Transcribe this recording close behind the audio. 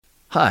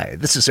Hi,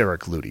 this is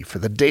Eric Ludy for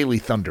the Daily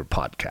Thunder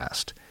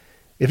podcast.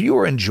 If you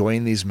are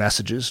enjoying these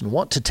messages and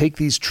want to take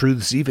these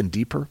truths even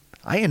deeper,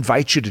 I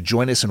invite you to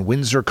join us in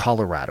Windsor,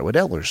 Colorado at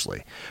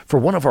Ellerslie for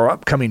one of our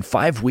upcoming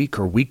 5-week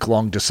or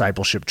week-long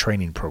discipleship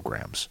training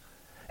programs.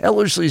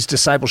 Ellerslie's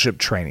discipleship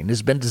training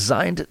has been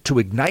designed to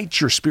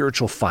ignite your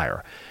spiritual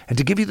fire and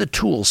to give you the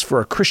tools for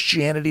a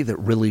Christianity that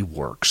really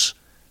works.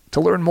 To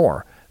learn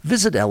more,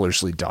 visit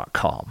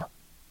Ellerslie.com.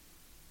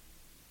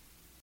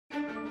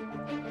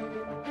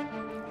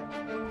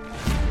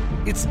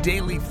 It's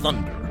Daily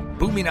Thunder,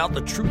 booming out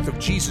the truth of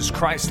Jesus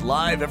Christ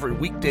live every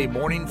weekday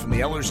morning from the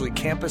Ellerslie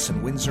campus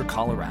in Windsor,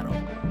 Colorado.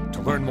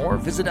 To learn more,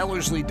 visit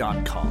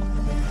Ellerslie.com.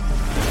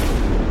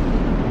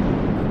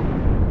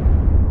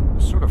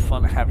 It's sort of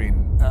fun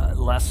having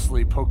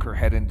Leslie poke her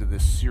head into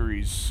this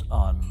series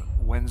on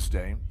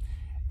Wednesday,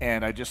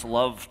 and I just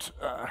loved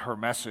her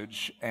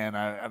message, and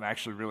I'm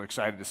actually really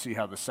excited to see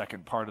how the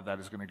second part of that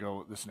is going to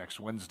go this next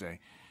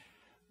Wednesday.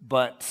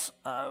 But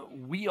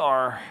we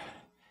are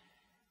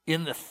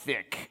in the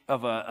thick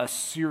of a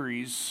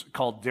series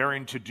called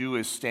Daring to Do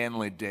as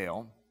Stanley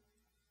Dale.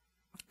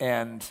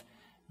 And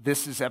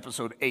this is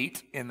episode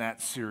 8 in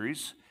that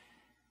series.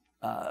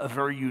 A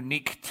very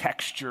unique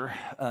texture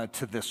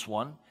to this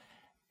one.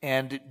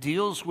 And it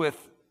deals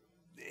with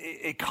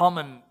a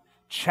common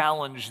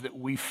challenge that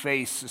we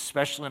face,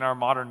 especially in our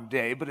modern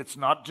day. But it's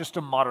not just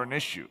a modern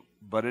issue,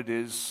 but it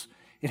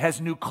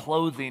has new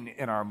clothing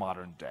in our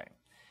modern day.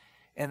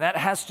 And that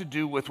has to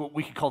do with what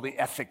we could call the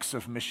ethics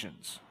of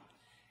missions.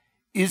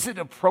 Is it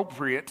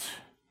appropriate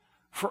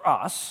for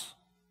us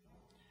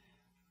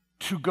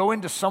to go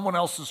into someone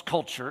else's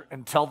culture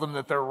and tell them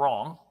that they're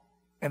wrong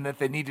and that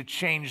they need to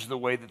change the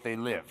way that they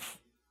live?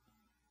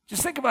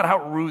 Just think about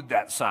how rude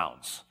that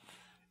sounds.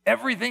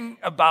 Everything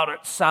about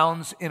it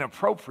sounds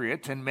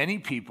inappropriate, and many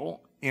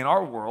people in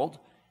our world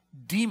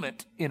deem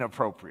it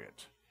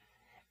inappropriate.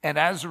 And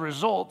as a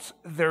result,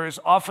 there is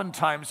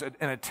oftentimes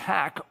an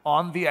attack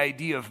on the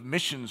idea of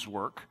missions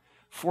work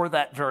for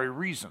that very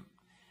reason.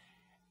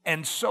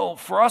 And so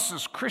for us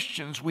as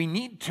Christians, we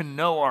need to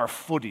know our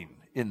footing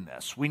in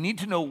this. We need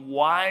to know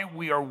why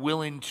we are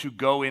willing to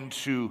go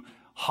into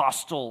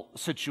hostile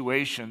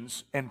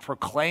situations and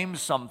proclaim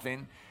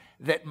something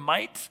that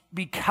might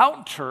be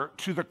counter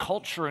to the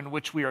culture in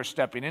which we are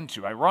stepping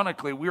into.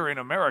 Ironically, we're in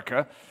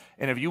America,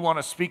 and if you want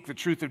to speak the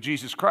truth of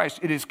Jesus Christ,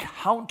 it is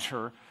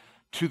counter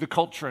to the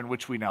culture in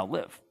which we now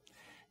live.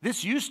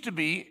 This used to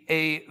be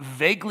a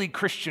vaguely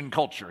Christian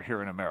culture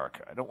here in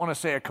America. I don't want to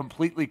say a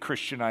completely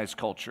Christianized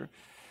culture,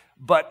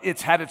 but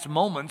it's had its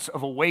moments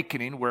of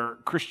awakening where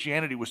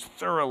Christianity was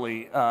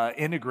thoroughly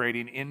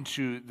integrating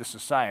into the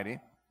society.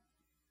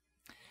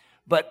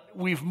 But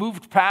we've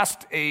moved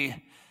past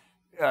a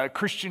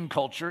Christian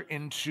culture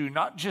into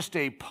not just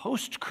a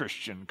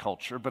post-Christian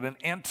culture, but an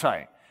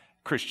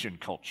anti-Christian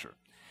culture.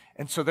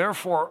 And so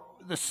therefore,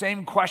 the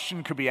same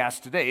question could be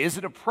asked today. Is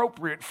it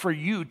appropriate for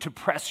you to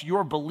press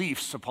your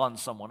beliefs upon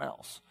someone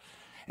else?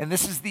 And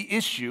this is the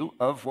issue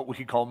of what we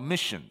could call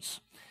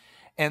missions.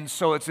 And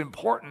so it's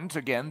important,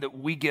 again, that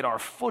we get our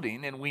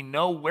footing and we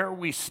know where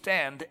we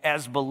stand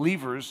as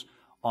believers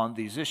on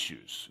these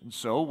issues. And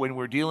so when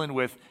we're dealing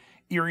with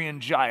Irian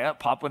Jaya,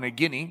 Papua New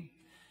Guinea,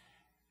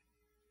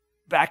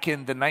 back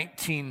in the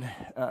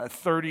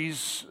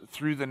 1930s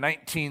through the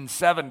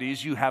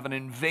 1970s, you have an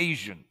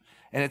invasion.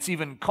 And it's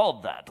even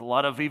called that. A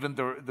lot of even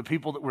the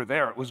people that were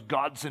there, it was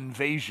God's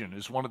invasion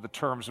is one of the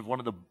terms of one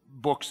of the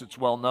books that's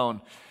well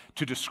known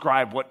to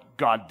describe what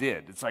God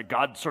did. It's like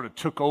God sort of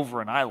took over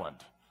an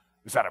island.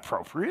 Is that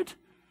appropriate?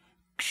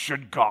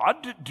 Should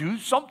God do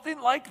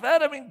something like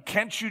that? I mean,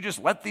 can't you just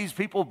let these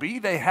people be?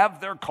 They have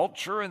their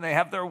culture and they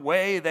have their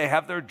way, they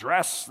have their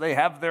dress, they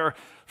have their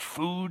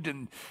food,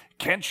 and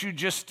can't you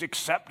just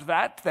accept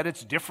that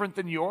it's different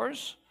than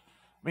yours?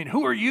 I mean,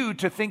 who are you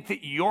to think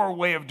that your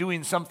way of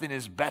doing something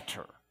is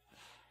better?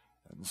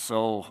 And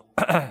so,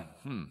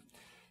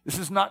 this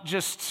is not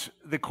just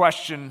the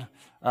question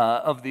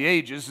of the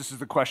ages, this is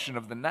the question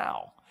of the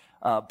now.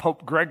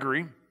 Pope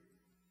Gregory,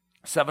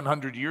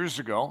 700 years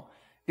ago,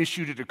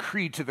 issued a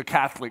decree to the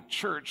Catholic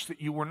Church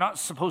that you were not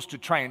supposed to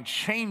try and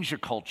change a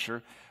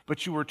culture,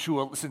 but you were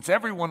to, since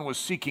everyone was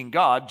seeking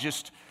God,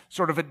 just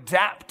sort of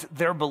adapt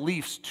their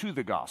beliefs to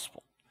the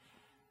gospel.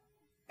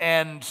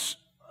 And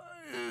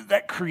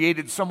that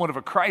created somewhat of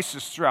a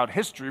crisis throughout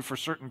history for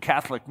certain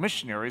Catholic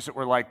missionaries that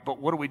were like,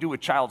 but what do we do with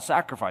child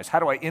sacrifice? How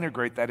do I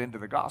integrate that into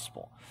the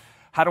gospel?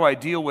 How do I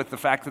deal with the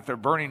fact that they're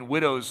burning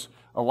widows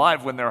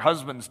alive when their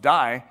husbands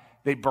die?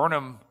 They burn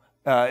them.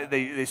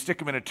 They stick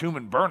them in a tomb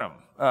and burn them.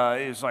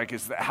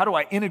 How do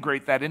I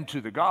integrate that into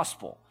the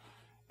gospel?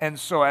 And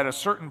so at a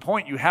certain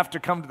point, you have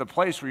to come to the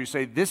place where you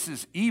say, this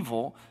is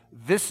evil,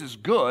 this is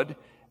good,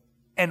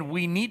 and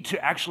we need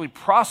to actually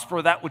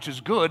prosper that which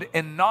is good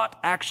and not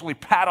actually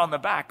pat on the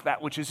back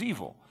that which is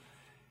evil.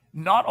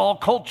 Not all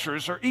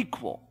cultures are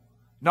equal.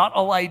 Not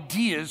all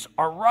ideas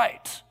are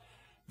right.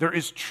 There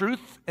is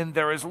truth and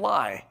there is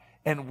lie,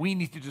 and we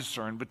need to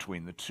discern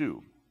between the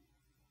two.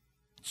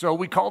 So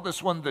we call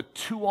this one the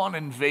Tuon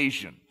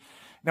invasion.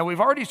 Now,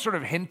 we've already sort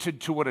of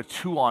hinted to what a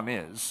Tuon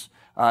is,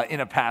 in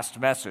a past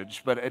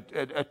message. But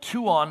a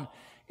Tuon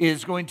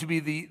is going to be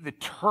the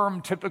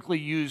term typically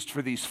used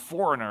for these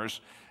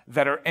foreigners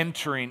that are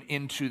entering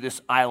into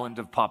this island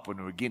of Papua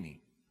New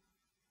Guinea.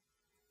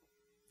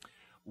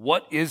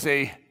 What is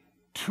a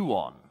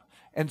Tuon?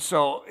 And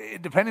so,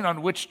 depending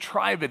on which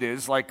tribe it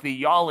is, like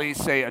the Yali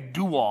say a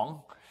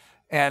Duong,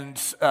 and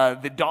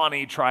the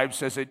Dani tribe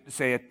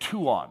say a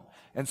Tuon.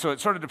 And so it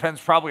sort of depends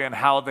probably on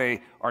how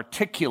they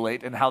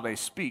articulate and how they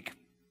speak.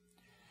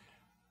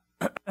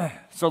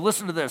 So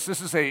listen to this.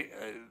 This is a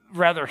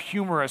rather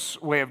humorous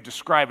way of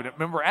describing it.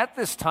 Remember, at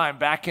this time,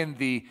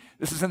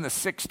 this is in the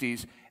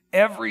 60s,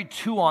 every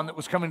Tuon that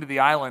was coming to the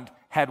island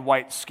had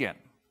white skin.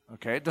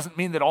 Okay, it doesn't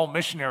mean that all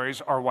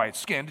missionaries are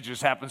white-skinned. It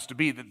just happens to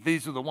be that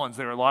these are the ones.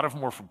 There are a lot of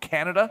them were from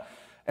Canada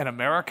and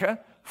America,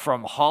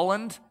 from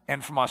Holland,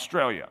 and from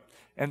Australia.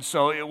 And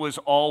so it was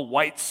all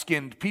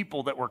white-skinned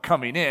people that were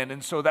coming in.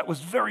 And so that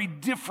was very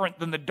different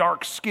than the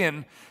dark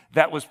skin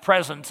that was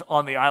present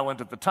on the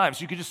island at the time.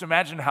 So you could just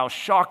imagine how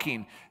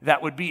shocking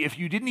that would be if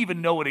you didn't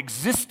even know it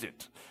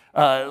existed,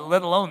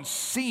 let alone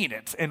seeing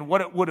it and what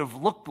it would have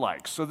looked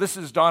like. So this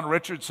is Don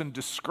Richardson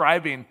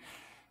describing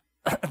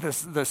the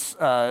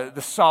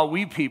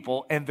Sawi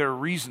people and their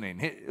reasoning.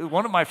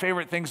 One of my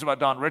favorite things about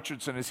Don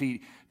Richardson is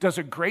he does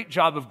a great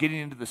job of getting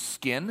into the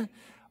skin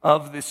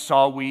of the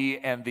Sawi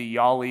and the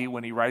Yali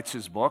when he writes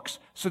his books,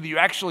 so that you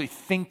actually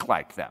think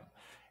like them.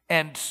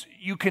 And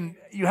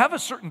you have a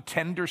certain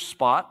tender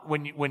spot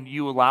when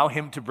you allow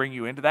him to bring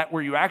you into that,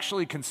 where you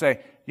actually can say,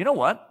 you know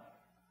what?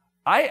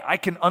 I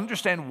can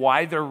understand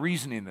why they're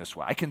reasoning this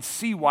way. I can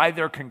see why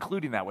they're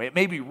concluding that way. It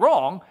may be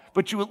wrong,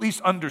 but you at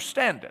least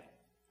understand it.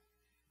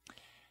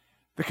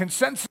 The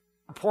consensus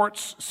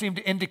reports seem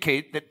to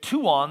indicate that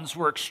Tuons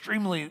were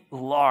extremely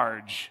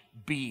large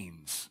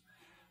beings.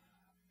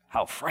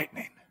 How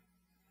frightening.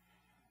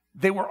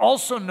 They were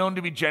also known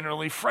to be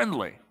generally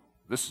friendly.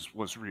 This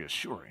was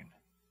reassuring.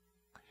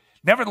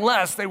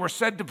 Nevertheless, they were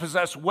said to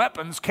possess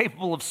weapons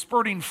capable of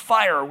spurting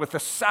fire with a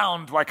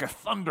sound like a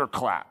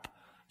thunderclap.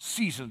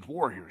 Seasoned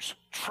warriors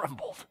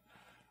trembled.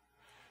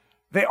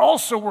 They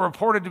also were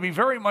reported to be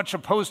very much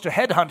opposed to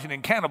headhunting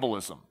and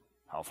cannibalism.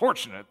 How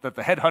fortunate that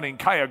the headhunting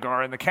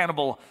Kayagar and the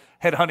cannibal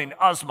headhunting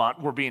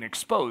Asmat were being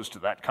exposed to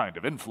that kind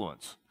of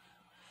influence.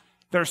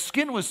 Their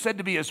skin was said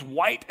to be as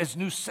white as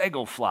new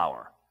sago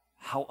flour.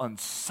 How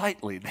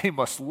unsightly they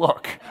must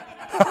look.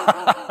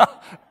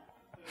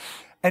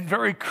 And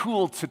very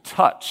cool to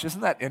touch. Isn't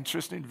that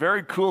interesting?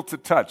 Very cool to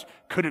touch.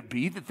 Could it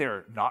be that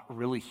they're not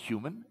really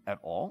human at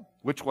all?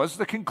 Which was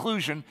the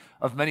conclusion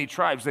of many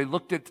tribes. They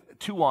looked at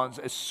Tuons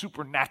as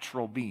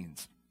supernatural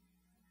beings.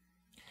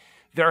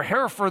 Their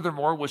hair,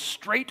 furthermore, was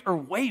straight or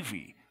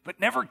wavy, but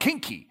never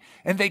kinky,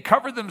 and they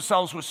covered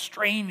themselves with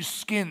strange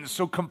skins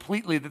so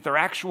completely that their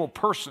actual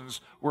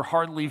persons were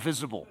hardly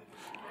visible.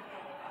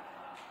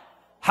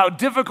 How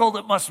difficult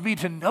it must be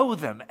to know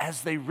them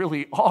as they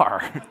really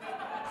are.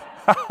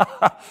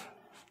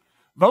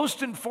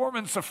 Most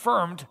informants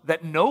affirmed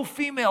that no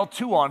female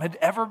Tuon had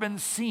ever been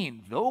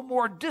seen, though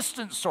more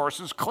distant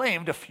sources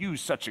claimed a few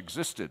such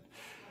existed.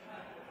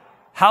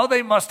 How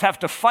they must have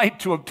to fight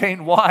to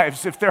obtain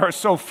wives if there are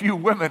so few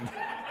women.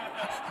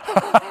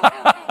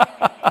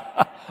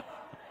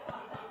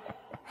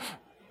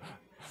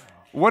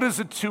 What is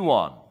a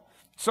Tuon?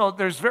 So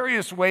there's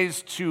various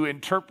ways to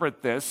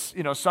interpret this.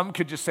 Some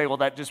could just say, well,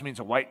 that just means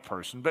a white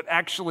person. But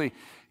actually,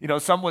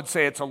 some would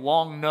say it's a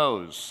long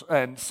nose.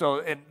 And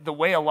the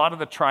way a lot of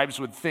the tribes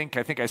would think,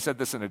 I think I said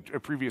this in a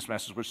previous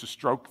message, was to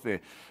stroke the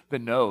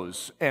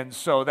nose. And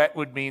so that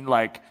would mean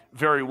like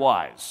very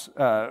wise,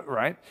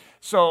 right?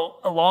 So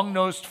a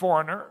long-nosed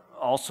foreigner,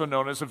 also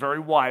known as a very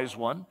wise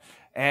one,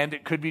 and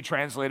it could be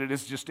translated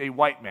as just a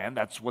white man.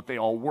 That's what they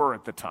all were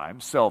at the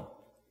time. So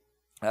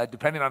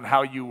depending on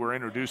how you were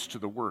introduced to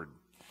the word.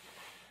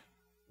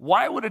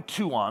 Why would a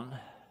Tuon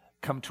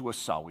come to a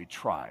Sawi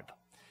tribe?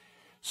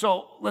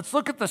 So let's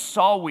look at the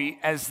Sawi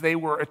as they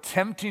were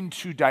attempting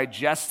to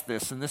digest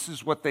this, and this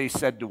is what they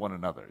said to one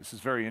another. This is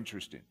very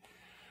interesting.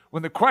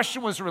 When the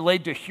question was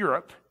relayed to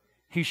Hurup,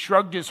 he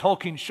shrugged his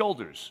hulking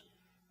shoulders,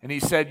 and he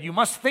said, "You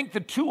must think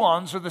the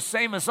Tuons are the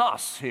same as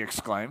us," he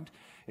exclaimed.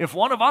 "If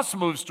one of us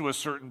moves to a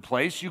certain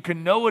place, you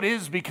can know it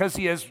is because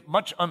he has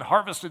much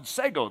unharvested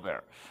sago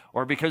there,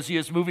 or because he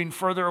is moving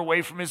further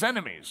away from his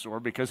enemies, or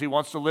because he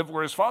wants to live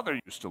where his father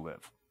used to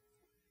live.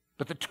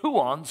 But the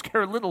Tuons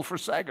care little for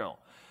sago.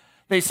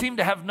 They seem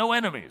to have no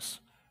enemies.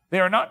 They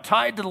are not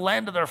tied to the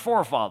land of their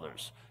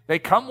forefathers. They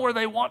come where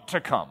they want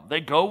to come. They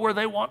go where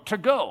they want to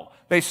go.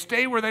 They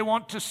stay where they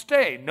want to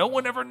stay. No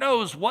one ever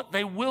knows what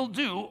they will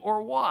do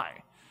or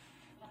why."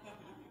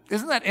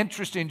 Isn't that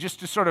interesting,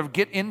 just to sort of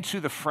get into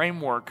the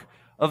framework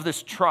of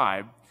this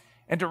tribe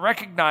and to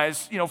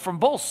recognize, from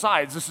both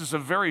sides, this is a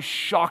very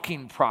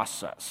shocking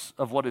process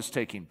of what is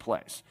taking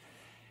place.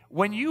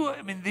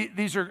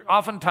 These are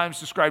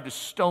oftentimes described as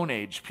Stone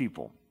Age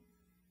people.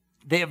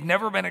 They have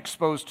never been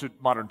exposed to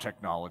modern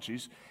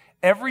technologies.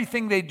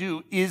 Everything they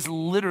do is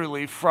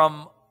literally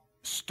from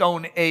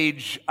Stone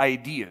Age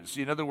ideas.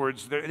 In other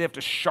words, they have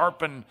to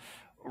sharpen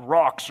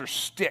rocks or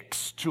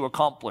sticks to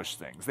accomplish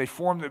things. They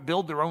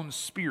build their own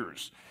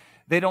spears.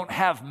 They don't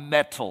have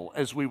metal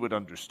as we would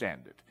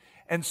understand it.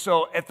 And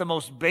so at the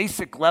most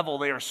basic level,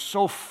 they are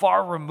so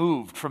far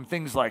removed from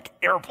things like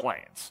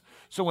airplanes.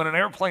 So when an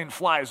airplane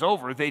flies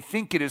over, they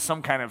think it is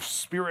some kind of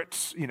spirit,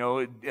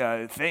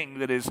 thing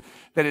that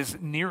is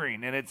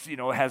nearing, and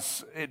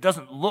it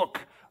doesn't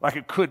look like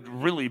it could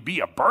really be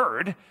a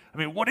bird. I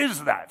mean, what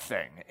is that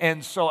thing?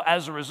 And so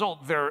as a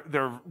result,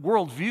 their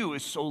worldview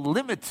is so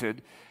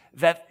limited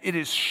that it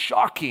is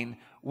shocking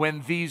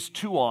when these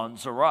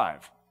tuons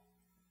arrive.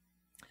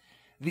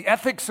 The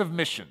ethics of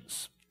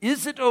missions.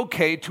 Is it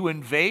okay to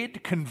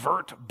invade,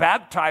 convert,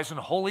 baptize, and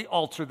wholly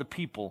alter the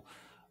people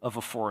of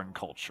a foreign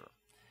culture?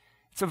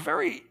 It's a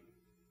very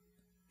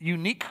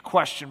unique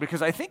question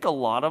because I think a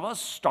lot of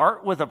us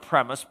start with a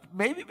premise,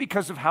 maybe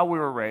because of how we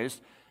were raised,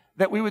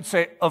 that we would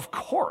say, of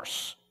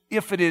course,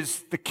 if it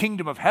is the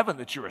kingdom of heaven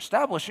that you're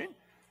establishing.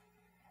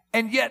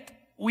 And yet,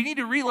 we need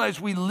to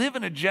realize we live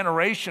in a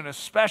generation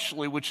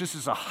especially, which this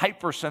is a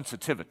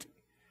hypersensitivity,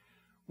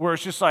 where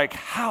it's just like,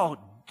 how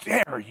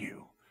dare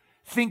you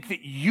think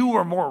that you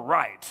are more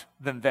right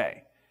than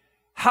they?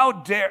 How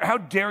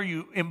dare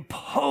you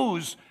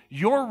impose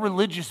your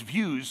religious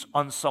views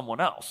on someone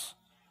else?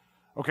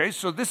 Okay,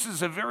 so this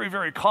is a very,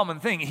 very common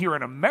thing here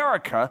in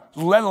America,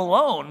 let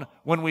alone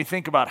when we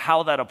think about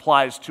how that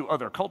applies to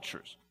other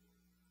cultures.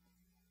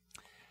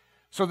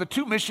 So the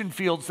two mission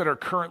fields that are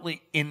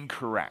currently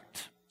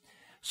incorrect.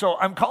 So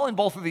I'm calling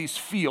both of these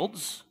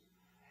fields,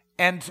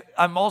 and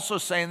I'm also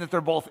saying that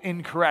they're both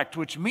incorrect,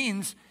 which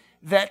means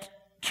that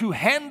to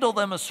handle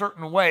them a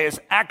certain way is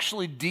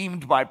actually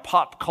deemed by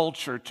pop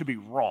culture to be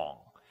wrong.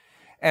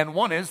 And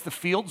one is the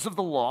fields of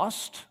the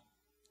lost,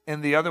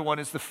 and the other one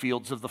is the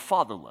fields of the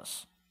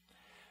fatherless.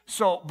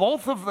 So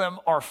both of them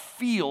are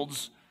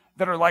fields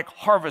that are like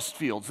harvest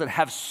fields that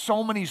have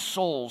so many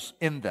souls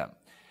in them.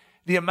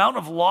 The amount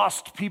of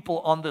lost people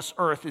on this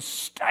earth is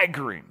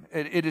staggering.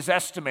 It is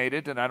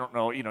estimated, and I don't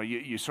know,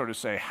 you sort of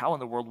say, how in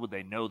the world would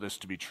they know this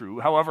to be true?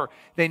 However,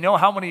 they know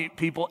how many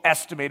people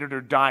estimated are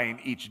dying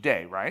each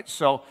day, right?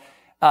 So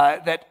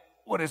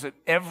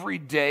every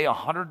day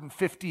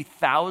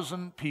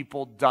 150,000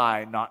 people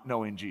die not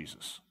knowing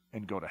Jesus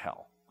and go to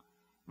hell.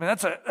 I mean,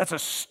 that's a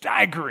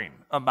staggering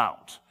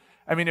amount.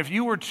 I mean, if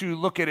you were to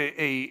look at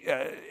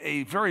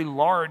a very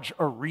large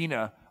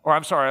arena,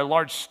 a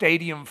large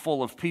stadium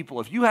full of people,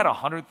 if you had a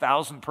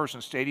 100,000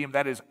 person stadium,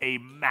 that is a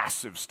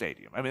massive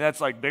stadium. I mean,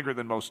 that's like bigger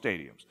than most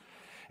stadiums.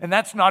 And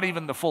that's not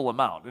even the full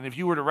amount. And if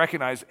you were to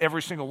recognize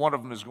every single one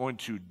of them is going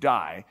to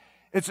die,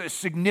 it's a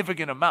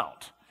significant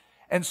amount.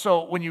 And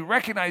so when you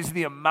recognize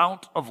the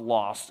amount of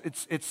lost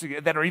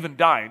that are even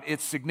dying,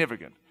 it's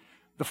significant.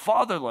 The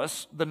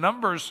fatherless, the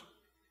numbers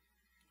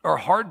are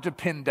hard to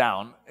pin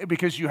down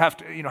because you have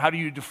to, how do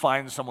you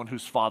define someone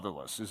who's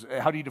fatherless?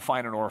 How do you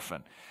define an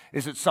orphan?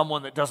 Is it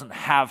someone that doesn't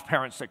have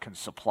parents that can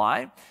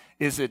supply?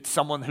 Is it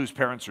someone whose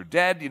parents are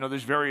dead?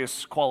 There's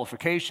various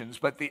qualifications,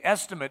 but the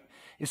estimate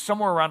is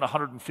somewhere around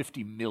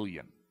 150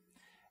 million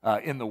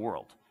in the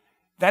world.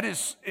 That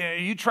is,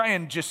 you try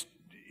and just,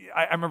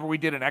 I remember we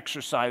did an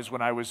exercise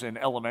when I was in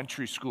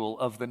elementary school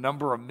of the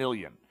number 1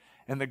 million,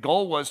 and the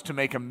goal was to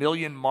make 1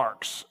 million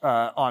marks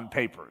on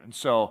paper. And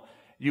so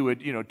you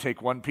would,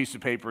 take one piece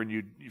of paper and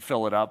you'd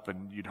fill it up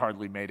and you'd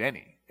hardly made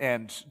any.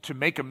 And to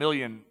make 1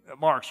 million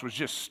marks was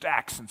just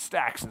stacks and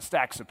stacks and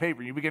stacks of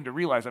paper. You begin to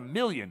realize 1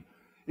 million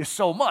is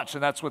so much,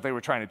 and that's what they were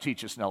trying to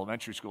teach us in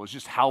elementary school, is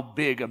just how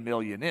big 1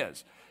 million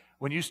is.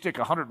 When you stick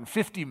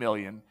 150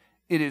 million,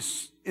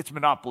 it's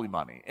monopoly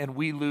money, and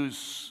we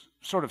lose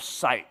sort of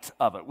sight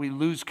of it. We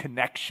lose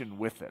connection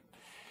with it.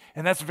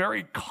 And that's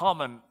very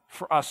common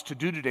for us to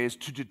do today, is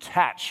to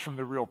detach from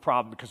the real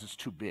problem because it's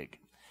too big.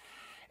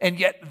 And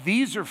yet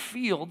these are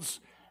fields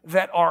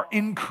that are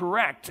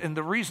incorrect. And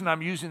the reason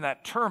I'm using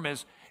that term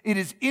is it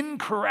is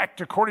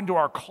incorrect according to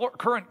our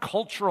current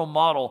cultural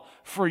model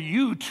for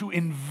you to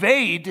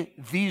invade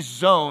these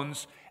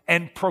zones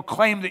and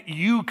proclaim that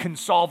you can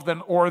solve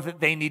them or that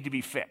they need to be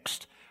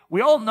fixed.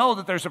 We all know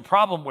that there's a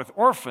problem with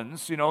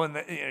orphans, and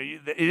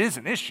it is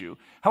an issue.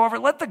 However,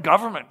 let the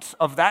government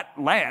of that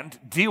land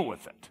deal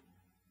with it.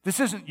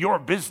 This isn't your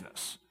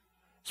business.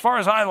 As far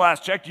as I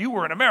last checked, you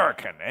were an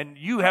American, and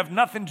you have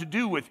nothing to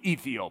do with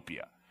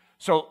Ethiopia.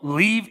 So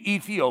leave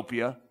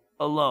Ethiopia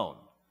alone.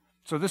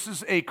 So this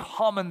is a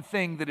common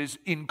thing that is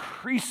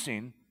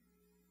increasing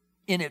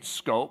in its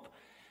scope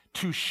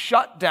to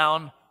shut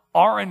down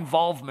our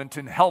involvement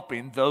in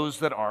helping those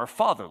that are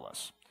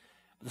fatherless.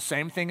 The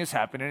same thing is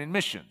happening in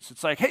missions.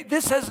 It's like, hey,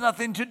 this has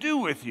nothing to do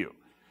with you.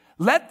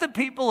 Let the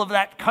people of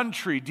that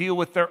country deal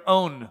with their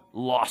own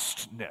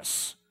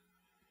lostness,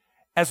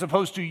 as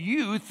opposed to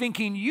you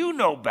thinking you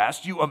know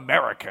best, you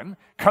American,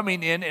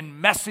 coming in and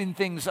messing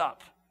things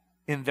up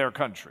in their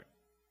country.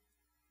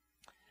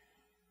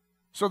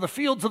 So the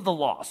fields of the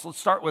lost, let's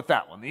start with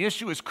that one. The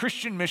issue is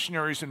Christian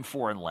missionaries in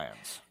foreign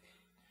lands.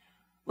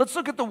 Let's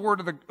look at the word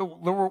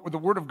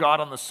of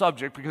God on the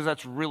subject, because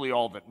that's really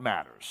all that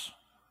matters.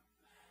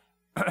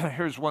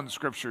 Here's one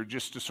scripture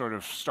just to sort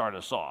of start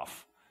us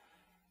off.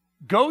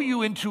 Go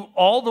you into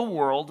all the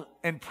world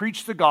and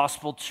preach the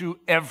gospel to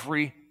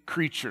every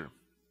creature.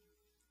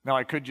 Now,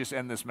 I could just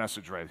end this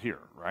message right here,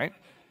 right?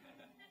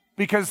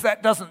 Because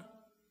that doesn't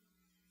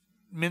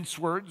mince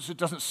words, it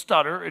doesn't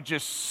stutter, it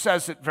just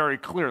says it very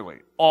clearly.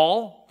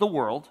 All the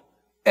world,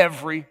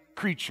 every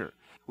creature.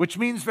 Which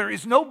means there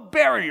is no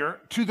barrier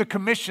to the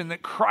commission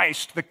that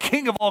Christ, the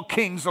King of all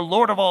kings, the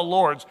Lord of all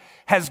lords,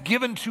 has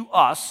given to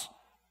us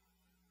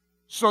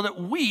so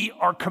that we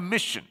are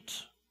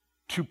commissioned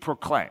to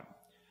proclaim.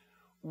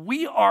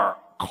 We are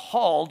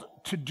called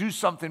to do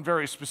something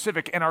very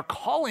specific, and our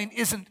calling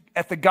isn't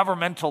at the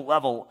governmental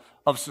level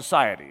of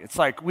society. It's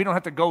like we don't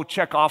have to go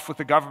check off with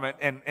the government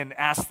and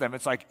ask them.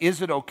 It's like,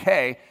 is it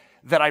okay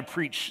that I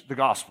preach the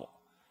gospel?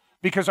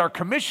 Because our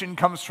commission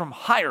comes from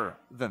higher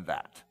than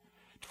that,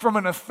 from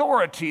an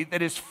authority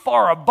that is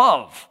far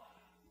above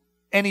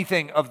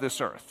anything of this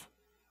earth.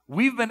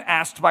 We've been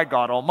asked by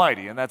God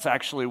Almighty, and that's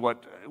actually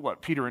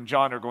what Peter and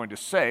John are going to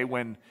say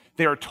when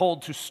they are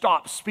told to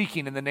stop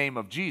speaking in the name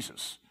of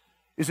Jesus.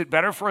 Is it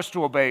better for us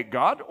to obey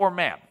God or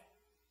man?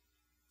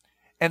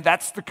 And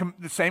that's the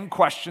same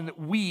question that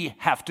we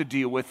have to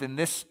deal with in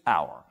this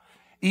hour.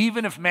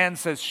 Even if man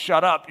says,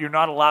 shut up, you're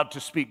not allowed to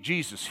speak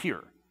Jesus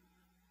here.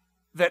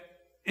 That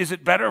is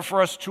it better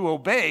for us to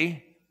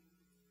obey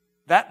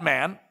that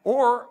man,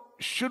 or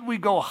should we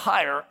go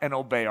higher and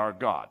obey our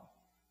God?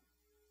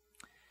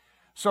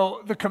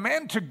 So the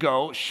command to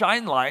go,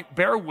 shine light,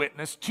 bear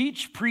witness,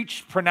 teach,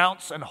 preach,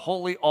 pronounce, and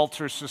wholly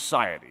alter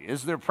society.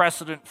 Is there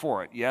precedent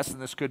for it? Yes, and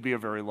this could be a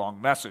very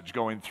long message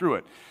going through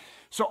it.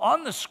 So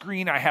on the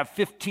screen, I have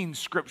 15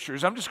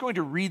 scriptures. I'm just going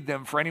to read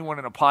them for anyone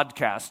in a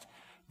podcast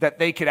that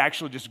they could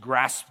actually just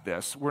grasp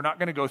this. We're not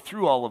going to go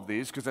through all of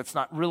these because that's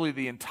not really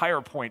the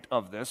entire point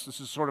of this. This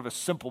is sort of a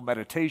simple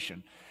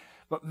meditation.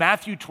 But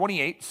Matthew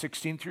 28,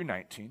 16 through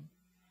 19,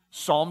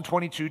 Psalm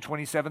 22,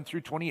 27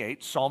 through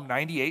 28, Psalm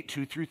 98,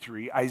 2 through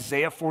 3,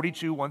 Isaiah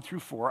 42, 1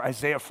 through 4,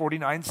 Isaiah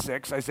 49,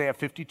 6, Isaiah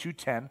 52,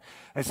 10,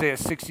 Isaiah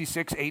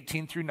 66,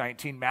 18 through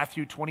 19,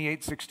 Matthew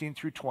 28, 16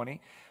 through 20,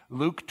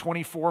 Luke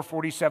 24,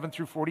 47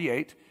 through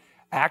 48,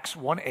 Acts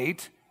 1,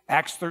 8,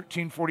 Acts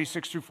 13,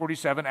 46 through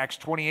 47, Acts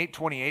 28,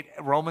 28,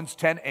 Romans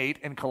 10, 8,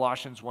 and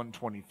Colossians 1,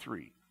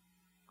 23.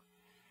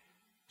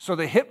 So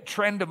the hip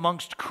trend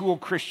amongst cool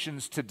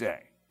Christians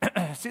today.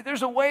 See,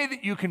 there's a way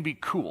that you can be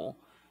cool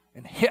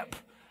and hip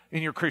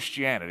in your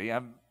Christianity.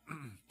 I'm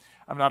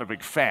not a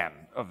big fan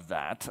of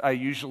that. I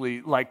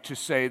usually like to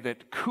say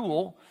that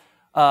cool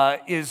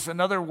is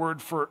another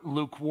word for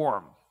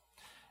lukewarm.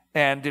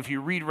 And if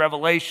you read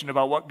Revelation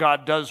about what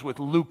God does with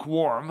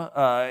lukewarm,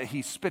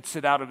 he spits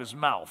it out of his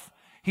mouth.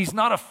 He's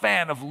not a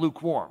fan of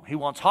lukewarm. He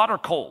wants hot or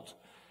cold.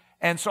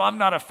 And so I'm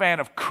not a fan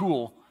of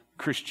cool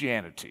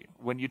Christianity.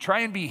 When you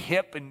try and be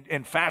hip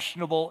and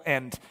fashionable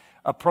and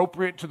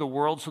appropriate to the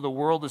world so the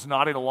world is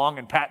nodding along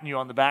and patting you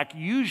on the back,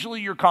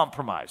 usually you're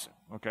compromising.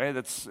 Okay,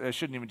 I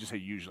shouldn't even just say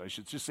usually. I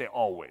should just say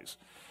always.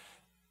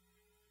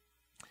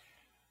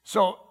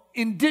 So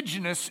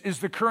indigenous is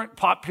the current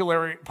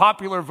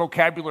popular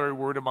vocabulary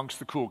word amongst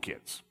the cool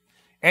kids.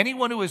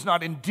 Anyone who is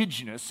not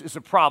indigenous is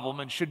a problem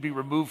and should be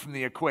removed from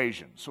the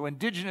equation. So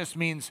indigenous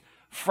means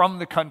from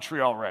the country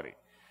already.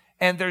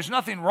 And there's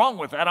nothing wrong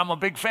with that. I'm a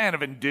big fan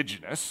of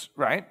indigenous,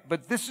 right?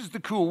 But this is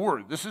the cool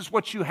word. This is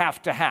what you have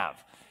to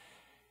have.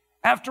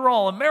 After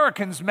all,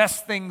 Americans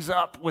mess things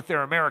up with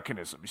their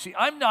Americanism. You see,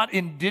 I'm not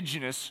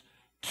indigenous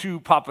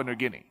to Papua New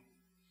Guinea.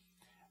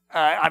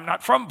 I'm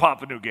not from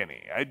Papua New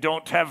Guinea. I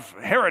don't have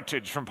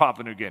heritage from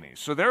Papua New Guinea.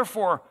 So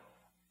therefore,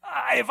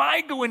 if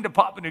I go into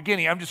Papua New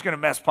Guinea, I'm just going to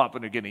mess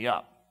Papua New Guinea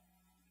up.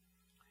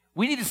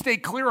 We need to stay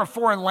clear of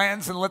foreign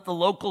lands and let the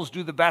locals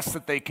do the best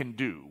that they can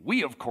do.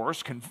 We, of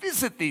course, can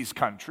visit these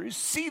countries,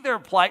 see their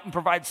plight, and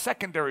provide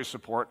secondary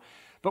support,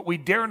 but we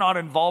dare not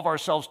involve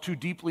ourselves too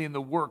deeply in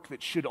the work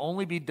that should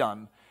only be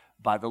done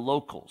by the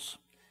locals.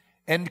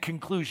 End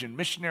conclusion.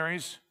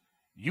 Missionaries,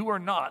 you are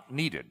not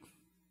needed.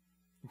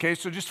 Okay,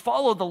 so just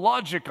follow the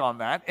logic on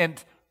that,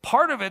 and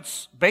part of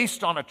it's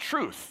based on a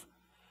truth,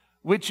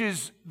 which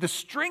is the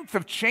strength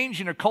of change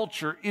in a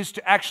culture is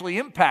to actually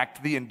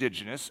impact the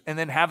indigenous and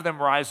then have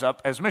them rise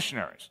up as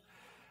missionaries.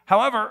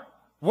 However,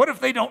 what if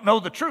they don't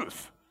know the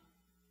truth?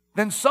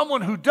 Then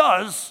someone who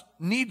does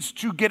needs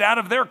to get out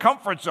of their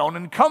comfort zone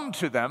and come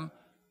to them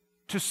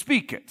to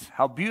speak it.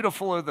 How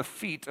beautiful are the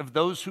feet of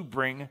those who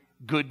bring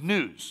good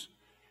news.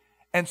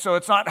 And so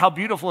it's not how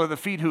beautiful are the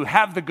feet who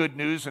have the good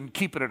news and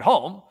keep it at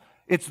home.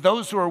 It's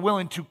those who are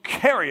willing to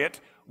carry it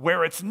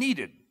where it's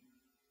needed.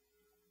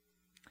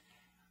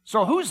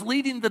 So who's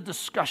leading the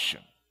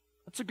discussion?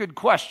 That's a good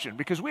question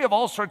because we have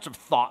all sorts of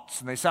thoughts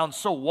and they sound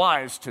so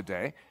wise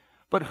today.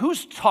 But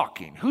who's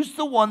talking? Who's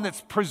the one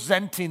that's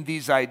presenting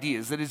these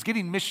ideas that is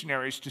getting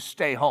missionaries to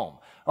stay home?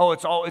 Oh,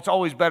 it's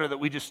always better that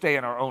we just stay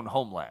in our own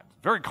homeland.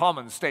 Very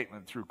common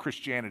statement through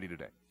Christianity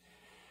today.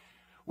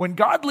 When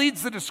God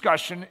leads the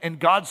discussion and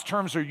God's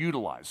terms are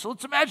utilized. So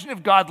let's imagine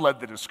if God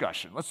led the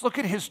discussion. Let's look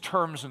at his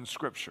terms in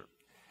Scripture.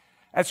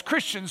 As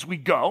Christians, we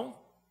go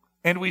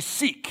and we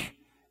seek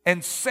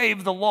and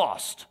save the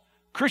lost.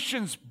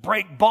 Christians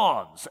break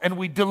bonds, and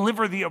we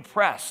deliver the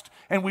oppressed,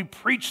 and we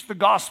preach the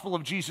gospel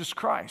of Jesus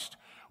Christ.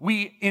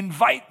 We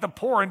invite the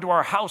poor into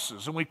our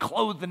houses, and we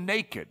clothe the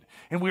naked,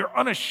 and we are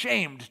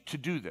unashamed to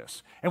do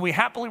this. And we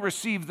happily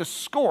receive the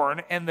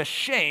scorn and the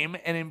shame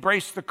and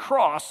embrace the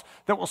cross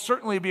that will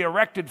certainly be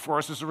erected for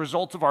us as a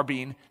result of our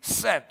being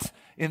sent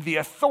in the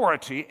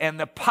authority and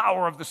the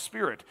power of the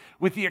Spirit,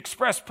 with the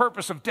express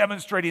purpose of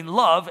demonstrating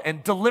love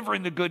and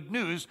delivering the good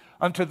news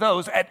unto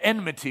those at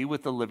enmity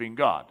with the living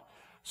God.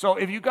 So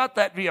if you got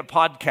that via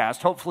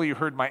podcast, hopefully you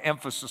heard my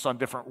emphasis on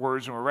different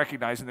words, and we're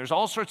recognizing there's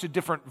all sorts of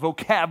different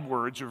vocab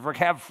words or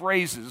vocab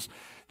phrases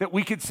that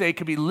we could say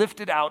could be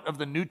lifted out of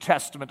the New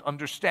Testament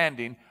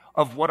understanding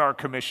of what our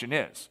commission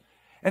is.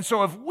 And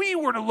so if we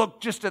were to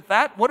look just at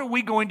that, what are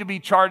we going to be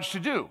charged to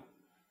do?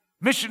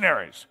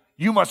 Missionaries,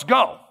 you must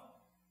go.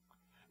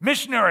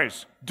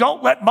 Missionaries,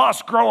 don't let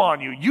moss grow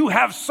on you. You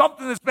have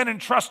something that's been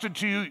entrusted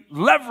to you.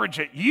 Leverage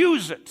it.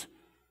 Use it.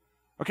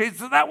 Okay,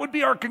 so that would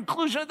be our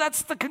conclusion.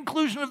 That's the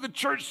conclusion of the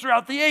church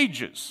throughout the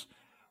ages.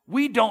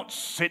 We don't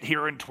sit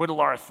here and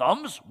twiddle our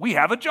thumbs. We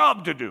have a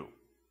job to do.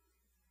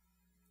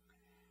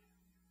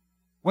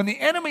 When the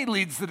enemy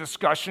leads the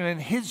discussion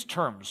and his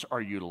terms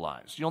are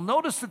utilized, you'll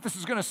notice that this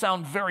is going to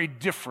sound very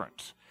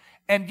different.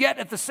 And yet,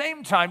 at the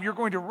same time, you're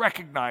going to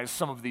recognize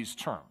some of these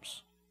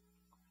terms.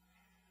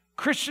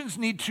 Christians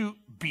need to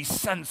be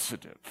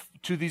sensitive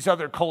to these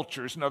other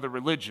cultures and other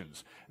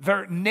religions.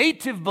 Their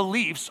native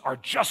beliefs are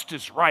just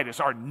as right as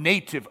our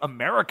native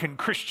American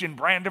Christian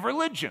brand of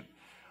religion.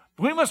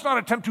 We must not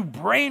attempt to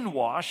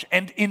brainwash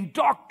and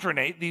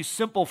indoctrinate these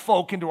simple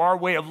folk into our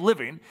way of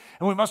living,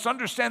 and we must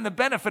understand the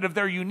benefit of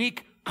their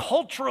unique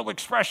cultural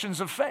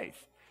expressions of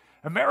faith.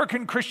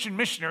 American Christian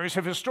missionaries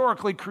have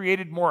historically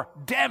created more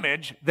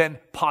damage than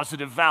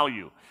positive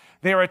value.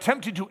 They are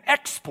attempting to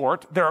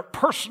export their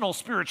personal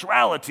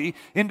spirituality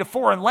into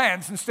foreign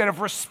lands instead of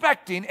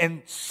respecting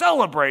and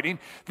celebrating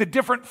the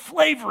different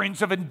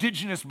flavorings of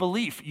indigenous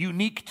belief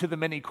unique to the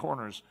many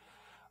corners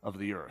of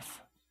the earth.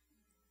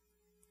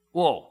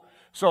 Whoa.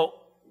 So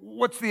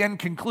what's the end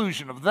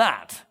conclusion of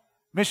that?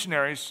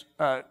 Missionaries,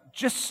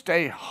 just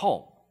stay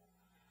home.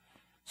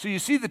 So you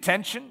see the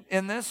tension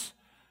in this?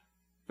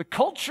 The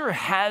culture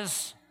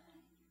has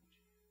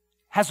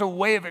a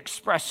way of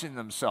expressing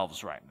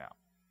themselves right now.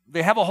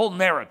 They have a whole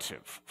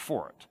narrative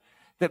for it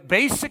that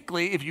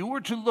basically, if you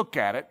were to look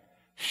at it,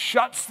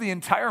 shuts the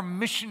entire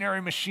missionary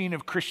machine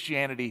of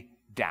Christianity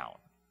down.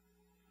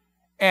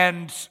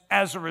 And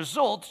as a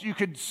result, you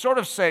could sort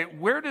of say,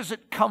 where does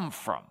it come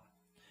from?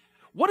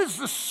 What is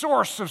the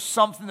source of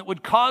something that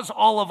would cause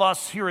all of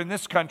us here in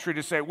this country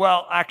to say,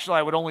 well, actually,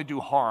 I would only do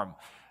harm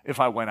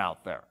if I went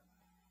out there?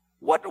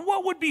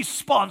 What would be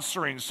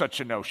sponsoring such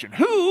a notion?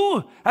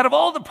 Who, out of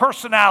all the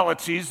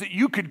personalities that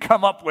you could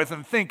come up with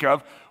and think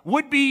of,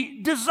 would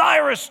be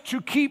desirous to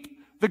keep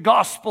the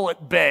gospel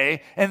at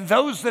bay and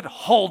those that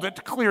hold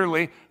it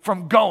clearly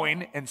from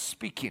going and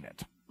speaking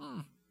it?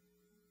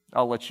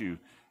 I'll let you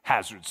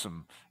hazard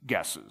some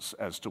guesses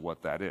as to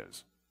what that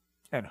is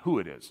and who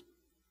it is.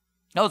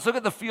 Now let's look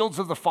at the fields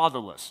of the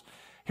fatherless.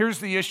 Here's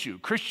the issue.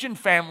 Christian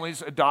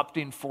families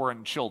adopting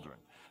foreign children.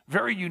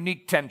 Very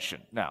unique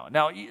tension now.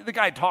 Now, the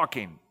guy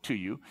talking to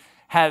you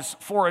has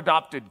 4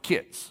 adopted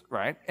kids,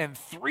 right? And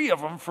 3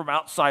 of them from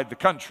outside the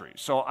country.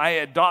 So I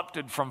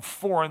adopted from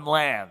foreign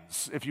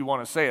lands, if you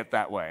want to say it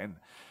that way. And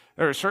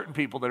there are certain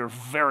people that are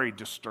very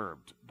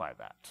disturbed by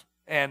that.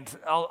 And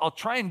I'll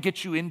try and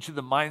get you into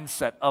the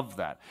mindset of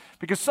that.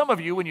 Because some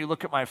of you, when you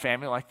look at my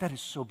family, are like, that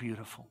is so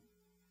beautiful.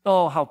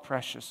 Oh, how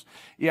precious.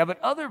 Yeah, but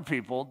other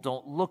people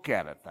don't look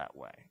at it that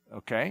way,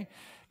 okay?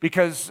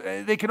 Because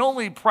they can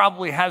only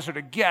probably hazard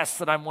a guess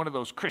that I'm one of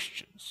those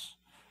Christians,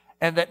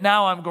 and that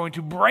now I'm going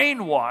to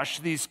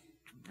brainwash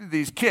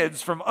these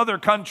kids from other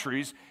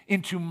countries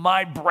into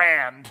my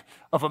brand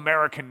of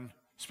American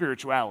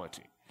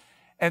spirituality.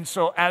 And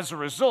so as a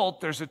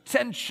result, there's a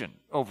tension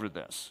over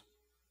this.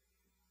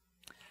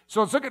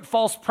 So let's look at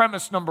false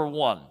premise number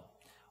 1.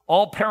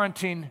 All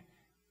parenting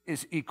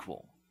is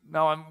equal.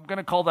 Now I'm going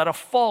to call that a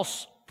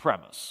false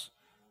premise.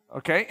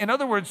 Okay, in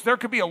other words, there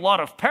could be a lot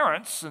of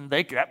parents, and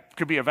that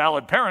could be a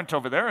valid parent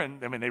over there,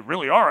 and I mean, they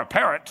really are a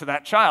parent to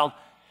that child,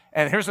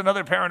 and here's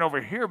another parent over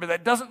here, but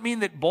that doesn't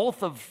mean that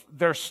both of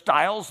their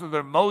styles or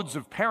their modes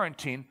of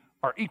parenting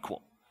are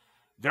equal.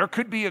 There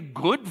could be a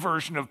good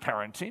version of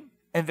parenting,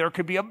 and there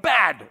could be a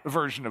bad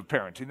version of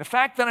parenting. The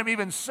fact that I'm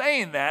even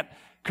saying that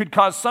could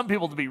cause some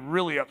people to be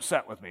really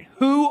upset with me.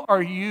 Who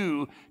are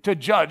you to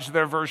judge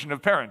their version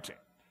of parenting?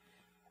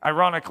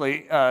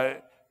 Ironically,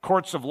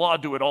 courts of law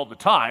do it all the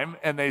time,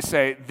 and they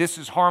say this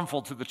is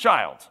harmful to the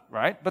child,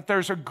 right? But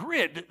there's a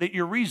grid that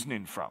you're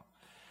reasoning from.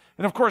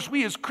 And of course,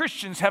 we as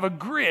Christians have a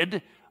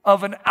grid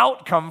of an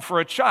outcome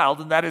for a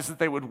child, and that is that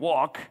they would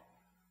walk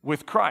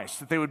with Christ,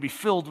 that they would be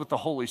filled with the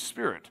Holy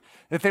Spirit,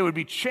 that they would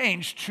be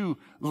changed to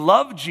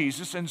love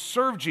Jesus and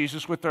serve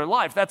Jesus with their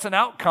life. That's an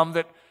outcome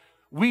that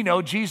we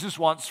know Jesus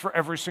wants for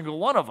every single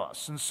one of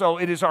us. And so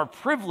it is our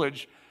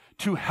privilege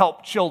to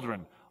help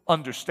children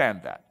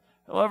understand that.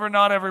 However,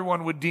 not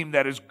everyone would deem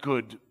that as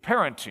good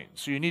parenting.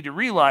 So you need to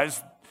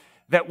realize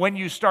that when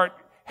you start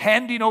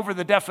handing over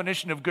the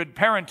definition of good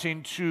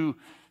parenting to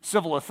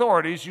civil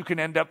authorities, you can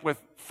end up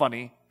with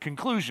funny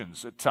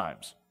conclusions at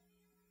times.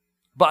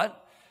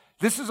 But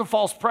this is a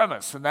false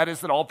premise, and that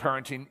is that all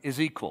parenting is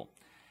equal.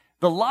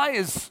 The lie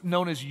is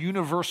known as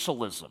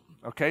universalism,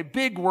 okay?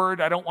 Big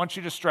word, I don't want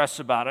you to stress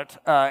about it,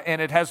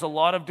 and it has a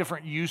lot of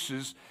different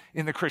uses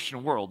in the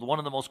Christian world. One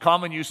of the most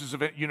common uses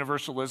of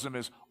universalism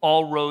is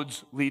all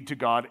roads lead to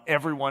God,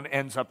 everyone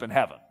ends up in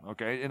heaven,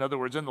 okay? In other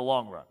words, in the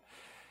long run.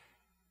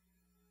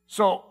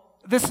 So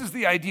this is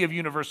the idea of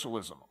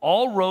universalism.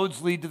 All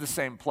roads lead to the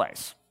same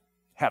place,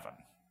 heaven.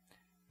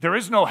 There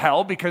is no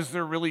hell because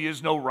there really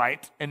is no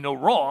right and no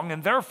wrong,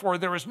 and therefore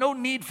there is no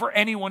need for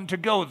anyone to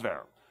go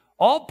there.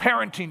 All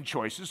parenting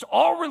choices,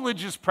 all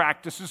religious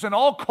practices, and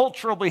all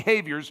cultural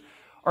behaviors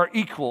are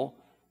equal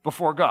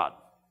before God.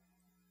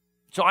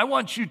 So I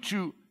want you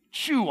to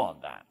chew on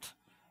that.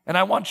 And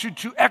I want you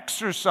to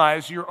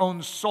exercise your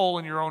own soul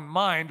and your own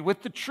mind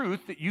with the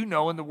truth that you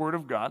know in the Word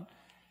of God.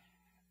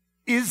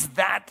 Is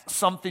that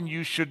something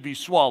you should be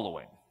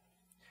swallowing?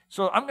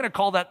 So I'm going to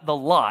call that the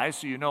lie,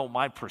 so you know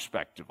my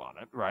perspective on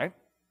it, right?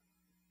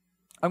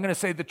 I'm going to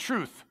say the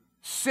truth.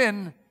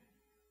 Sin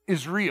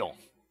is real.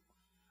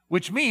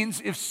 Which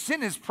means if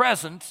sin is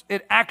present,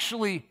 it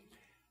actually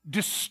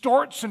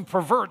distorts and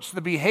perverts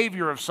the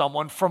behavior of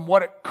someone from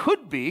what it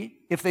could be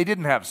if they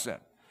didn't have sin.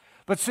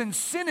 But since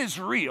sin is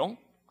real,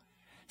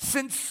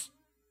 since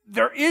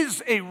there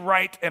is a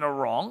right and a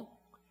wrong,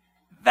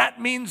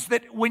 that means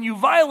that when you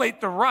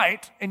violate the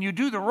right and you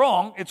do the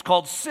wrong, it's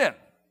called sin.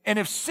 And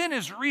if sin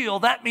is real,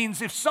 that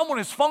means if someone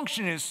is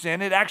functioning as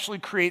sin, it actually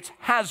creates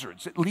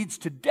hazards. It leads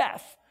to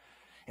death.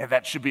 And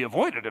that should be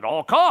avoided at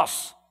all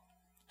costs.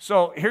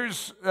 So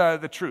here's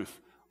the truth.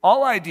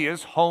 All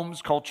ideas,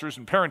 homes, cultures,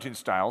 and parenting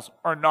styles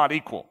are not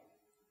equal.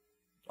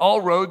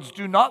 All roads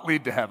do not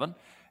lead to heaven,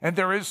 and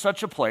there is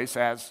such a place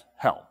as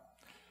hell.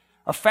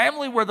 A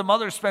family where the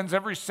mother spends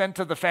every cent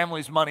of the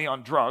family's money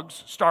on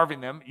drugs,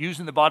 starving them,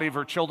 using the body of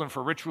her children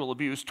for ritual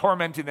abuse,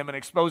 tormenting them, and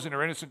exposing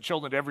her innocent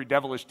children to every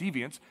devilish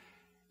deviance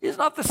is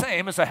not the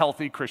same as a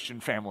healthy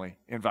Christian family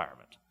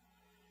environment.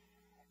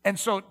 And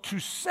so to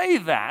say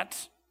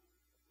that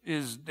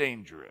is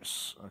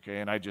dangerous, okay?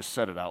 And I just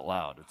said it out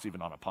loud. It's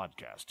even on a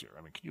podcast here.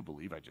 I mean, can you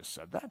believe I just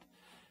said that?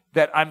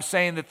 That I'm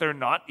saying that they're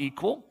not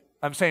equal.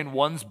 I'm saying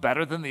one's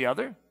better than the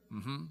other.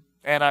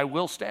 And I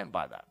will stand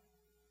by that.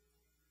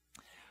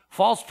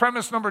 False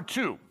premise number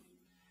 2.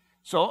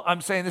 So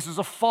I'm saying this is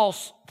a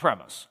false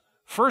premise.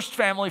 First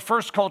family,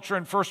 first culture,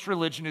 and first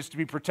religion is to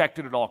be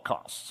protected at all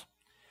costs.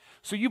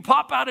 So you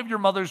pop out of your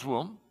mother's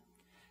womb,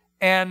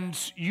 and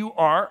you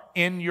are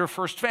in your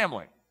first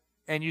family.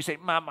 And you say,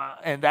 Mama,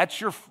 and that's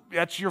your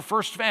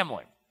first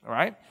family, all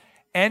right?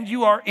 And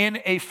you are in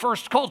a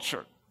first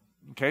culture,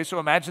 okay? So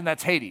imagine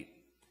that's Haiti.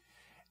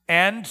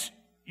 And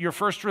your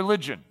first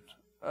religion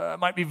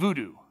might be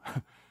voodoo,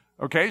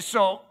 okay?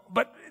 So,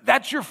 but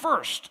that's your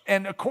first.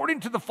 And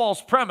according to the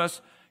false premise,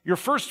 your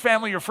first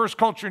family, your first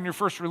culture, and your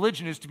first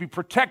religion is to be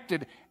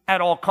protected at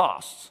all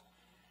costs.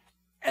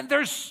 And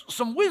there's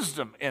some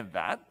wisdom in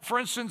that. For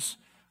instance,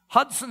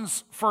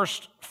 Hudson's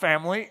first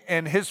family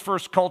and his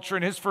first culture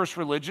and his first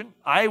religion,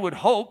 I would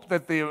hope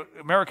that the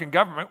American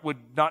government would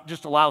not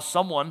just allow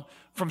someone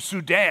from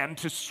Sudan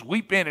to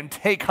sweep in and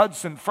take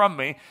Hudson from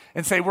me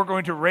and say we're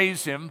going to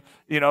raise him,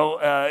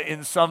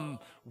 in some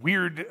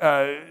weird,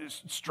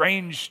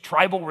 strange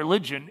tribal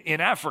religion in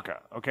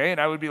Africa, okay?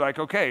 And I would be like,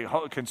 okay,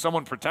 can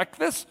someone protect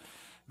this?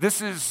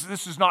 This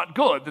is not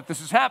good that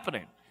this is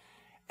happening.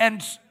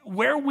 And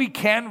where we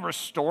can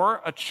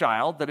restore a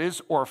child that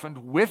is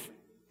orphaned with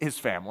his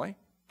family,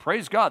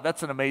 praise God,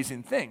 that's an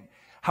amazing thing.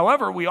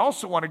 However, we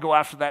also want to go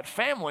after that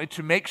family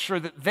to make sure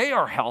that they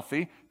are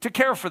healthy to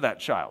care for that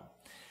child.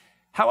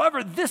 However,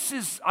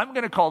 I'm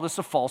going to call this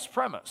a false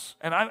premise.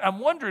 And I'm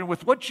wondering,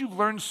 with what you've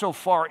learned so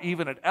far,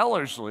 even at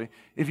Ellerslie,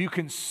 if you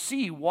can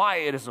see why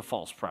it is a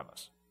false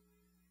premise.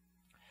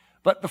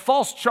 But the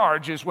false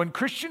charge is when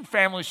Christian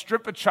families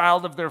strip a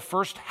child of their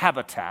first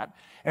habitat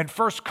and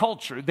first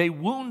culture, they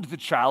wound the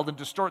child and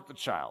distort the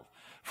child.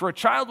 For a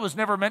child was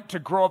never meant to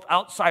grow up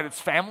outside its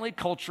family,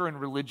 culture, and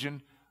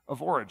religion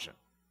of origin.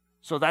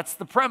 So that's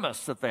the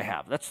premise that they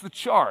have. That's the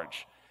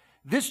charge.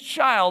 This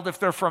child, if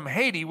they're from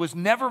Haiti, was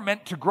never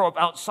meant to grow up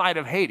outside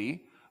of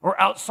Haiti or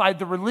outside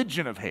the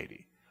religion of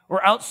Haiti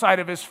or outside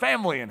of his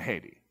family in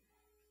Haiti.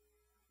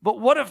 But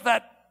what if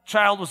that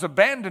child was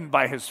abandoned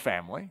by his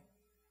family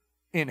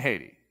in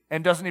Haiti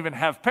and doesn't even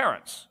have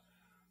parents?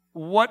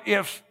 What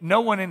if no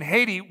one in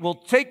Haiti will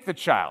take the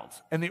child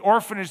and the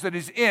orphanage that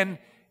he's in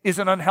is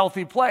an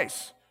unhealthy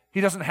place? He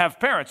doesn't have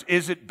parents.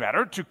 Is it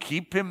better to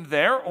keep him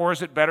there, or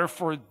is it better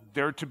for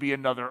there to be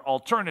another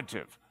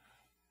alternative?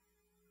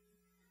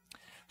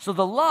 So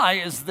the lie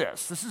is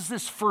this. This is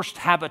this first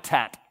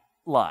habitat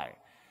lie.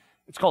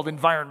 It's called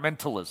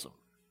environmentalism.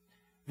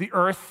 The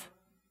earth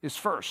is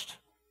first.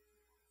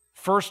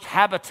 First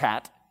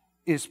habitat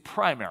is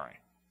primary.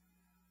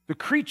 The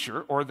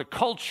creature or the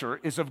culture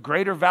is of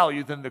greater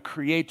value than the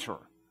creator.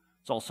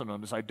 It's also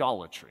known as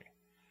idolatry,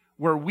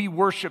 where we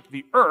worship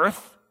the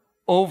earth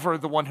over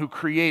the one who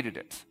created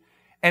it.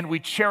 And we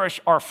cherish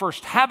our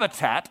first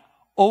habitat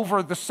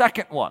over the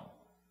second one,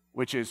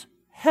 which is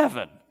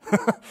heaven.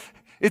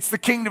 It's the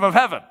kingdom of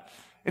heaven.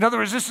 In other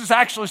words, this is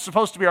actually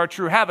supposed to be our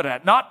true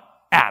habitat, not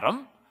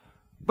Adam,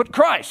 but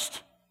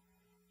Christ.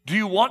 Do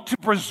you want to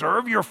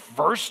preserve your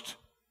first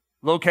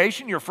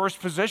location, your first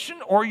position,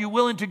 or are you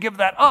willing to give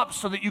that up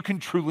so that you can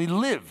truly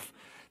live?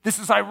 This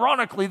is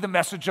ironically the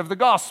message of the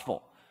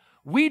gospel.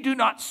 We do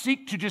not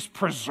seek to just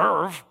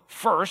preserve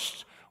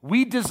first.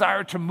 We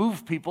desire to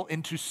move people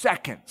into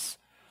seconds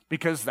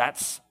because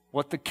that's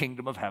what the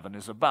kingdom of heaven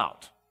is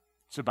about.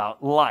 It's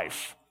about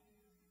life.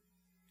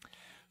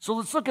 So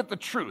let's look at the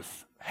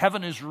truth.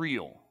 Heaven is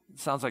real. It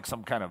sounds like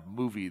some kind of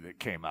movie that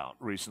came out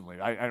recently.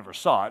 I never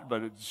saw it,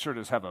 but it sure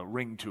does have a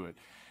ring to it.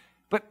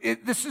 But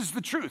this is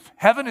the truth.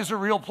 Heaven is a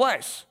real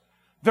place.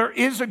 There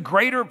is a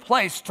greater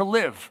place to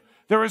live.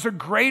 There is a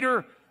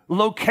greater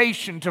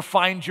location to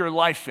find your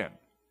life in.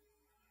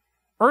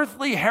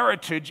 Earthly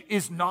heritage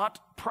is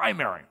not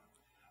primary.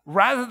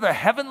 Rather, the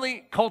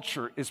heavenly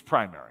culture is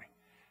primary.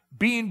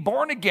 Being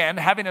born again,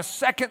 having a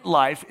second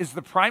life, is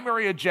the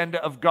primary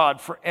agenda of God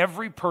for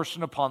every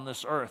person upon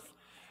this earth.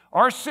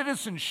 Our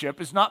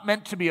citizenship is not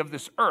meant to be of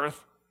this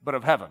earth, but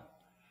of heaven.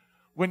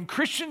 When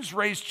Christians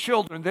raise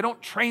children, they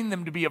don't train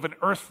them to be of an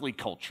earthly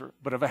culture,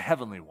 but of a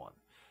heavenly one.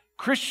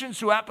 Christians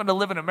who happen to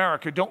live in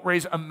America don't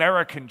raise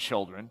American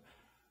children,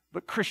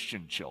 but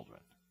Christian children.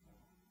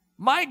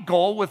 My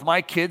goal with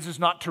my kids is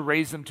not to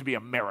raise them to be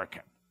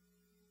American.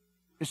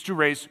 It's to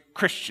raise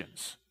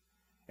Christians.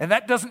 And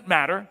that doesn't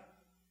matter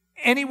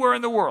anywhere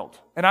in the world.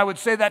 And I would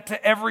say that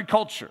to every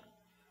culture.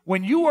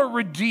 When you are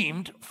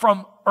redeemed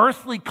from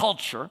earthly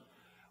culture,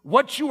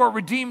 what you are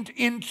redeemed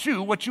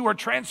into, what you are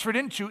transferred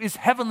into, is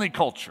heavenly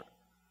culture.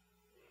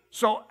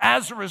 So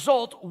as a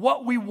result,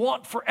 what we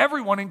want for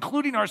everyone,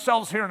 including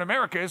ourselves here in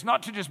America, is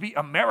not to just be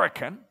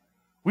American.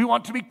 We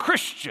want to be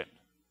Christian.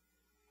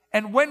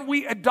 And when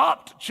we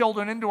adopt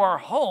children into our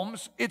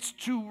homes, it's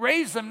to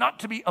raise them not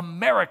to be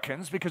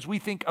Americans because we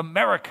think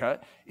America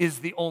is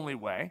the only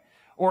way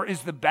or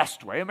is the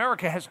best way.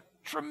 America has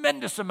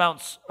tremendous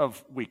amounts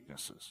of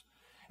weaknesses.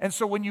 And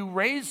so when you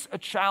raise a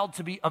child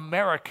to be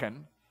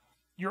American,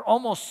 you're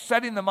almost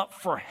setting them up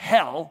for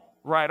hell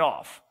right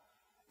off.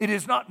 It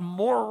is not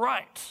more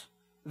right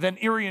than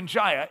Irian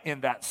Jaya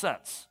in that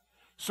sense.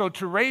 So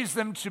to raise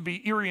them to be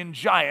Irian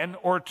Jayan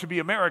or to be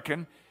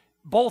American,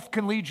 both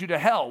can lead you to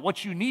hell.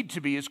 What you need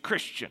to be is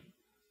Christian.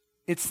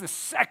 It's the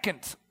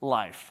second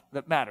life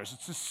that matters.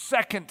 It's the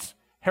second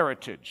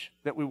heritage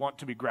that we want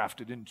to be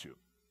grafted into.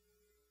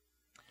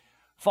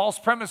 False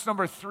premise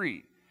number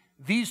 3.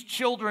 These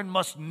children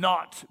must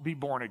not be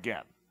born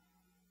again.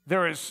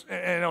 There is,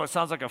 I know it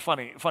sounds like a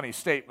funny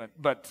statement,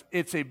 but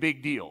it's a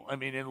big deal. I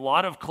mean, in a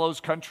lot of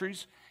closed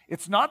countries,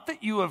 it's not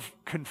that you have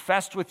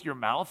confessed with your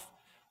mouth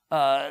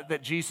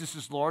that Jesus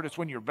is Lord. It's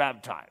when you're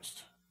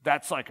baptized.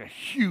 That's like a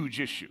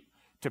huge issue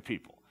to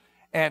people,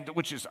 and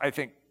which is, I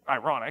think,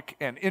 ironic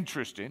and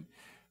interesting.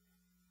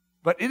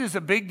 But it is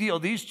a big deal.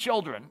 These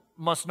children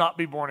must not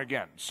be born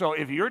again. So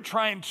if you're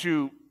trying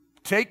to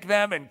take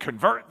them and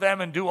convert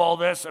them and do all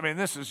this, I mean,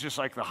 this is just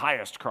like the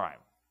highest crime.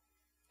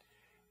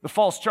 The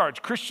false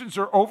charge. Christians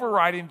are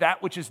overriding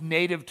that which is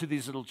native to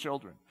these little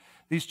children.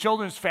 These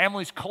children's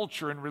family's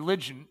culture and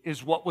religion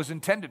is what was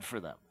intended for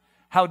them.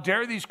 How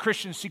dare these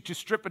Christians seek to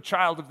strip a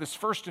child of this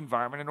first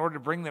environment in order to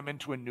bring them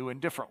into a new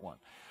and different one?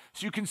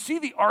 So you can see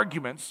the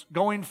arguments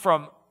going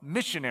from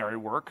missionary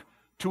work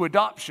to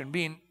adoption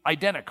being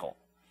identical.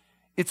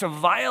 It's a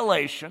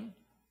violation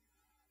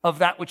of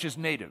that which is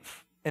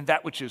native and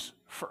that which is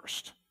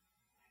first.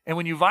 And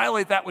when you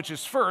violate that which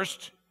is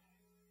first,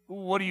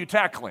 what are you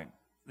tackling?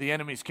 The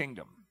enemy's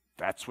kingdom.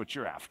 That's what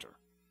you're after.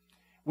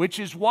 Which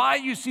is why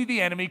you see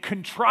the enemy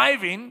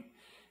contriving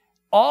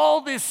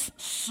all this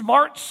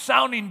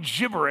smart-sounding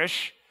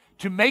gibberish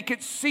to make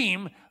it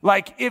seem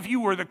like if you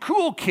were the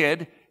cool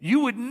kid,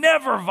 you would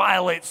never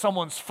violate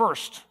someone's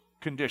first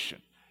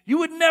condition. You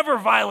would never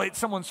violate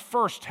someone's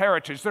first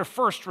heritage, their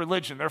first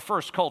religion, their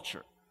first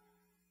culture.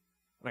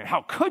 I mean,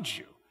 how could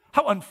you?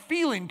 How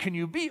unfeeling can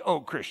you be, O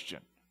Christian?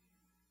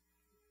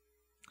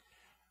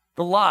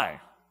 The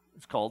lie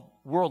is called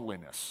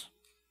worldliness.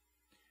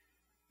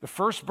 The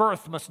first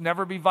birth must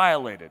never be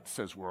violated,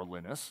 says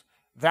worldliness.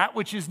 That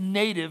which is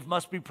native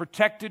must be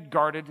protected,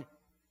 guarded,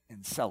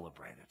 and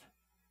celebrated.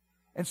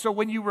 And so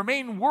when you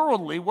remain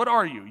worldly, what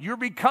are you? You're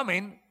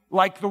becoming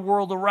like the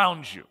world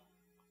around you,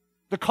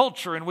 the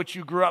culture in which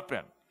you grew up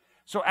in.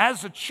 So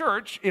as a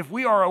church, if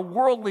we are a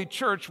worldly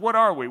church, what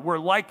are we? We're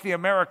like the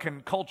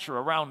American culture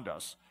around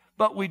us,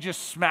 but we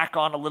just smack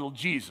on a little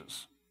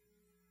Jesus.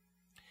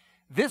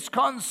 This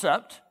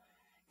concept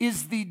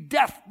is the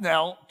death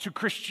knell to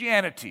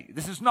Christianity.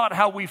 This is not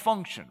how we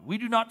function. We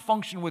do not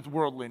function with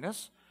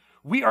worldliness.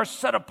 We are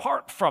set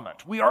apart from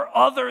it. We are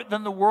other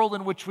than the world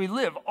in which we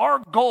live. Our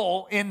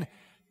goal in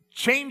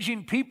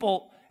changing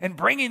people and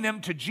bringing them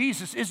to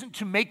Jesus isn't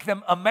to make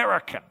them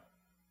American.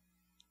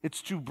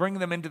 It's to bring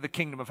them into the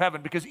kingdom of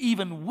heaven, because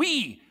even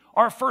we,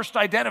 our first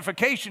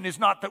identification is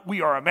not that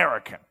we are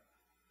American.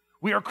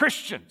 We are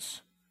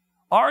Christians.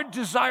 Our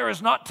desire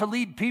is not to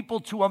lead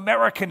people to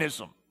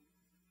Americanism,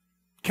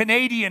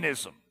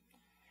 Canadianism.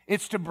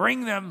 It's to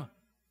bring them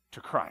to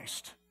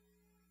Christ.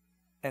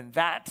 And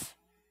that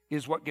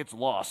is what gets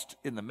lost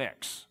in the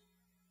mix.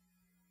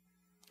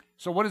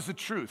 So what is the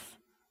truth?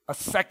 A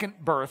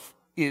second birth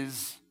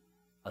is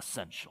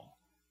essential.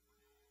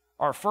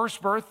 Our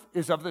first birth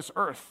is of this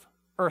earth,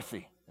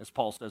 earthy, as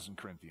Paul says in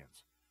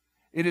Corinthians.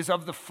 It is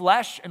of the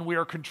flesh, and we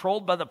are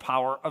controlled by the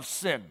power of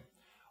sin.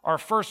 Our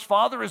first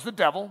father is the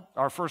devil.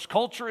 Our first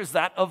culture is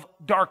that of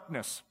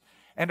darkness.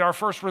 And our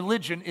first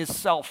religion is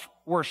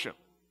self-worship.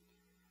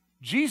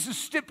 Jesus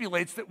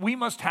stipulates that we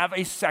must have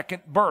a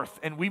second birth,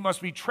 and we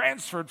must be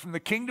transferred from the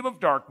kingdom of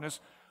darkness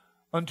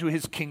unto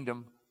his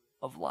kingdom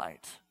of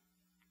light.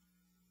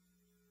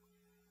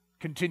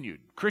 Continued.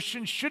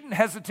 Christians shouldn't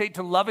hesitate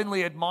to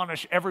lovingly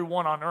admonish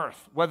everyone on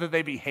earth, whether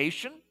they be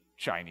Haitian,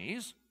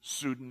 Chinese,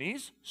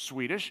 Sudanese,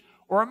 Swedish,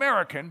 or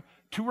American,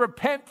 to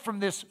repent from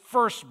this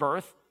first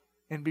birth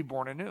and be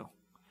born anew.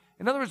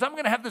 In other words, I'm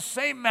going to have the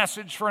same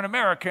message for an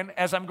American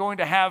as I'm going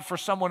to have for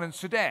someone in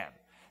Sudan,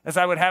 as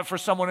I would have for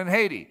someone in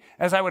Haiti,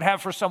 as I would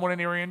have for someone in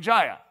Irian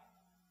Jaya.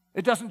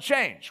 It doesn't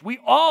change. We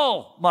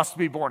all must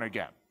be born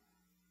again.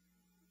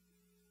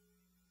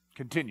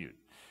 Continued.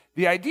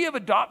 The idea of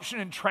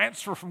adoption and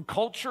transfer from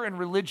culture and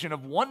religion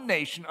of one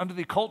nation under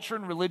the culture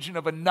and religion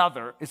of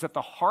another is at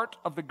the heart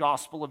of the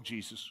gospel of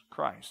Jesus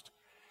Christ.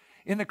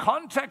 In the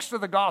context of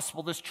the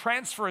gospel, this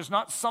transfer is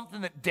not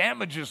something that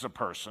damages a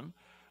person,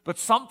 but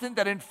something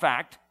that in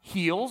fact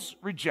heals,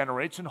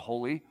 regenerates, and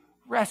wholly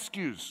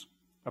rescues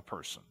a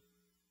person.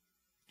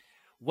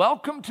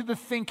 Welcome to the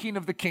thinking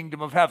of the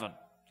kingdom of heaven.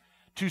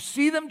 To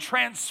see them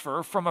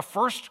transfer from a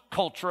first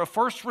culture, a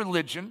first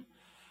religion,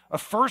 a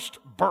first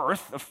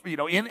birth,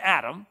 in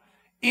Adam,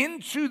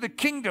 into the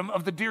kingdom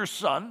of the dear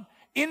Son,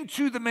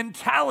 into the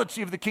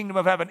mentality of the kingdom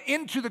of heaven,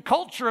 into the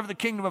culture of the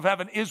kingdom of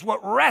heaven is what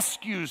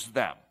rescues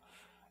them,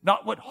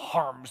 not what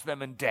harms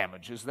them and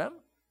damages them.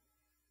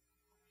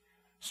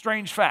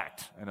 Strange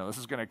fact. I know this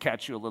is going to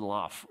catch you a little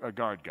off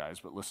guard, guys,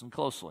 but listen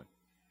closely.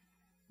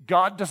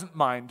 God doesn't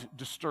mind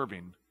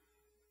disturbing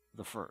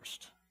the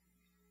first.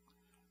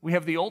 We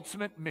have the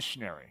ultimate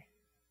missionary,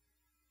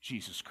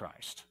 Jesus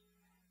Christ.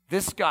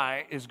 This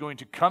guy is going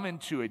to come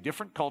into a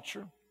different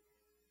culture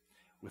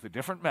with a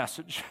different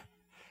message,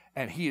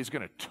 and he is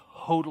going to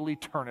totally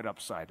turn it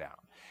upside down.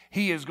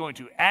 He is going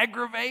to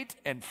aggravate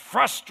and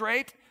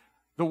frustrate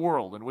the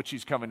world in which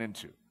he's coming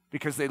into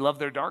because they love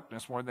their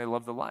darkness more than they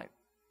love the light.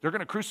 They're going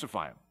to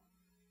crucify him.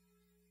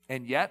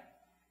 And yet,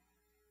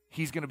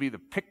 he's going to be the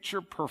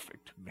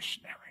picture-perfect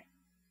missionary.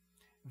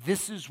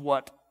 This is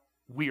what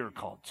we are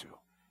called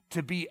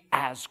to be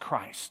as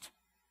Christ.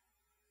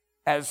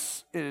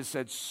 As it is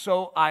said,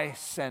 so I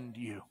send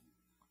you.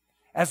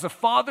 As the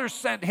Father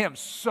sent him,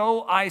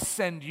 so I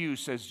send you,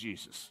 says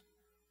Jesus.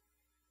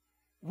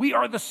 We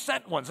are the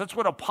sent ones. That's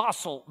what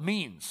apostle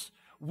means.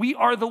 We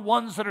are the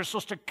ones that are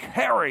supposed to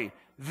carry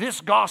this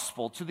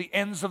gospel to the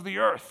ends of the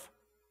earth.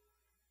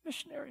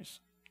 Missionaries.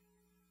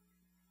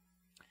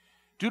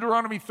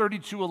 Deuteronomy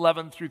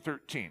 32:11 through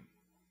 13.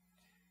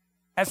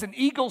 As an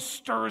eagle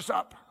stirs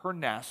up her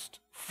nest,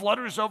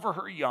 flutters over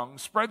her young,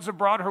 spreads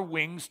abroad her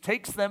wings,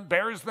 takes them,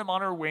 bears them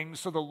on her wings,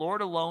 so the Lord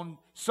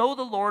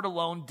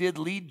alone did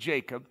lead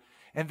Jacob,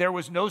 and there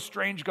was no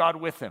strange God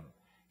with him.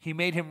 He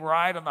made him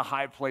ride on the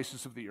high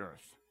places of the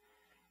earth.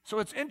 So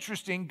it's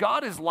interesting,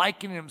 God is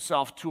likening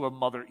himself to a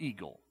mother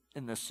eagle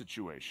in this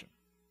situation.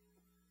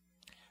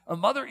 A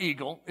mother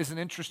eagle is an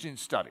interesting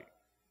study.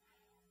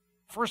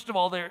 First of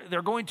all,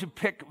 they're going to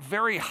pick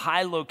very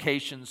high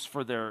locations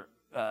for their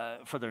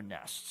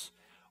nests.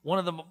 One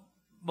of the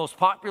most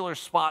popular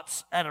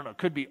spots, I don't know,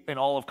 could be in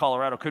all of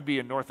Colorado, could be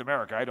in North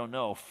America, I don't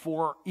know.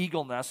 4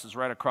 eagle nests is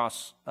right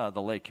across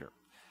the lake here.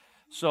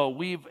 So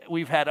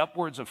we've had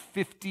upwards of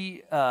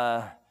 50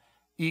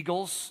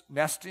 eagles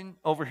nesting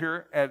over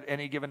here at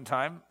any given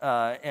time,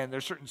 and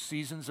there's certain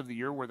seasons of the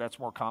year where that's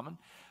more common.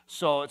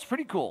 So it's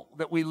pretty cool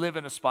that we live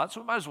in a spot, so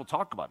we might as well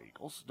talk about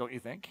eagles, don't you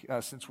think,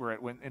 since we're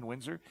in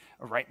Windsor,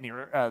 right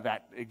near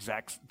that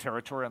exact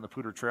territory on the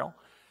Poudre Trail.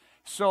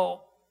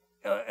 So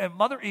a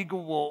mother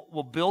eagle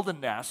will build a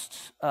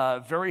nest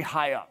very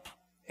high up,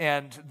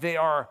 and they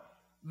are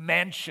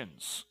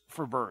mansions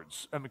for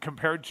birds. I mean,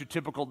 compared to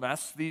typical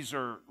nests, these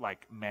are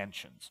like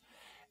mansions.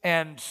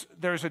 And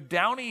there's a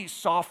downy,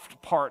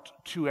 soft part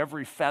to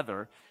every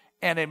feather,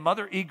 and a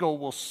mother eagle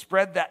will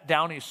spread that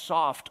downy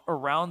soft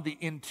around the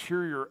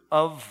interior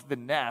of the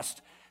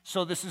nest.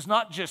 So this is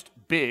not just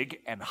big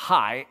and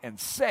high and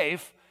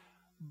safe,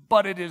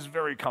 but it is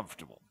very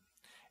comfortable.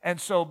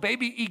 And so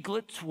baby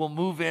eaglets will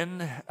move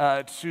in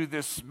to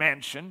this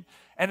mansion,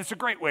 and it's a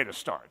great way to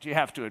start, you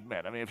have to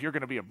admit. I mean, if you're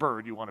going to be a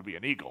bird, you want to be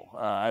an eagle.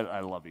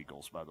 I love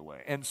eagles, by the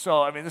way. And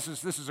so, I mean, this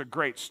is a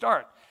great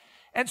start.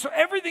 And so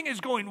everything is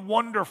going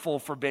wonderful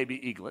for baby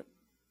eaglet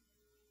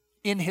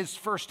in his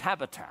first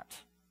habitat,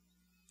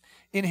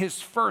 in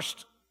his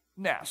first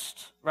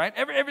nest, right?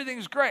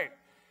 Everything's great.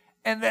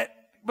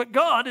 But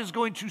God is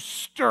going to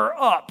stir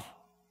up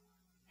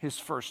his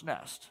first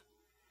nest.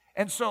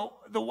 And so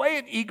the way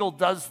an eagle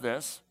does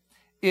this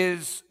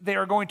is they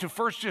are going to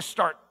first just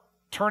start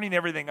turning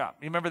everything up.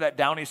 You remember that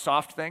downy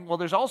soft thing? Well,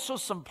 there's also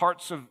some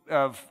parts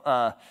of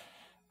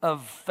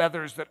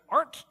feathers that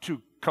aren't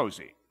too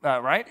cozy,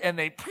 right? And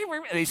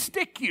they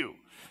stick you.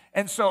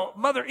 And so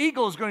Mother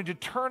Eagle is going to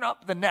turn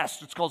up the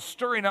nest. It's called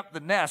stirring up the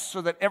nest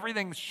so that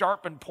everything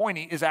sharp and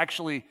pointy is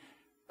actually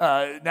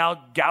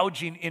now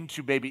gouging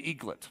into baby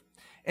eaglet.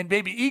 And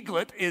baby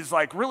eaglet is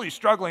like really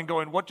struggling,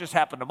 going, what just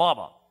happened to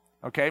mama?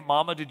 Okay,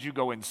 mama, did you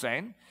go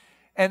insane?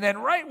 And then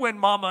right when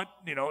mama,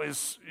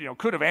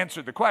 could have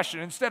answered the question,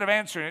 instead of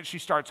answering it, she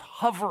starts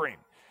hovering.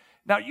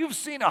 Now, you've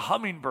seen a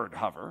hummingbird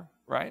hover,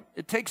 right?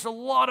 It takes a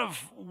lot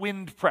of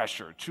wind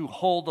pressure to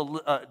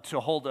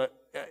hold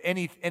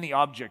any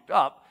object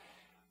up,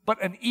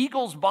 but an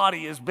eagle's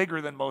body is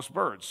bigger than most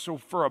birds. So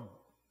for an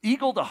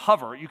eagle to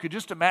hover, you could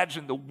just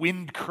imagine the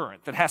wind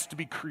current that has to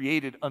be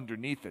created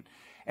underneath it.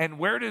 And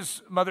where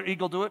does Mother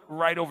Eagle do it?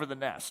 Right over the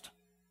nest.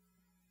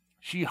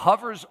 She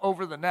hovers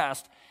over the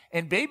nest,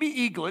 and baby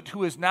eaglet,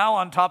 who is now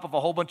on top of a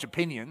whole bunch of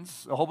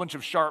pinions, a whole bunch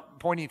of sharp,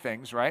 pointy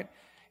things, right,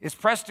 is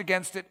pressed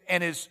against it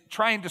and is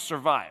trying to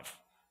survive,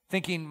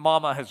 thinking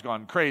mama has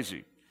gone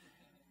crazy.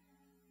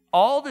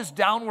 All this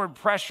downward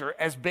pressure,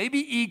 as baby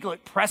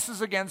eaglet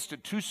presses against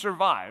it to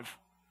survive,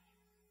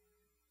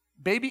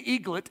 baby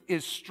eaglet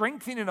is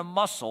strengthening a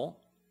muscle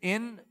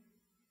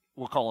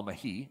we'll call him a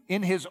he,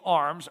 in his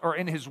arms or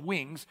in his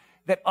wings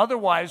that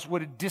otherwise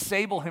would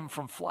disable him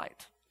from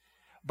flight.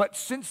 But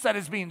since that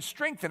is being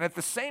strengthened, at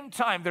the same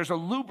time, there's a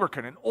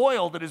lubricant, an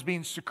oil that is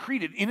being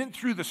secreted in and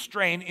through the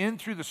strain, in and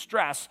through the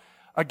stress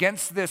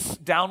against this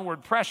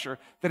downward pressure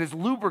that is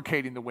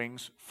lubricating the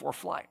wings for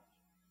flight.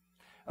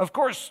 Of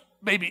course,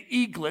 baby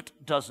eaglet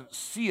doesn't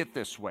see it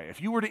this way.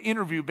 If you were to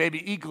interview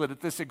baby eaglet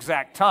at this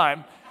exact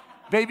time,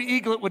 baby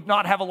eaglet would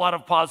not have a lot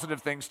of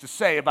positive things to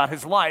say about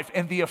his life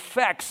and the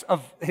effects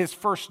of his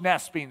first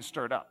nest being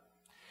stirred up,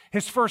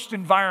 his first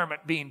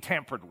environment being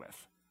tampered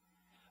with.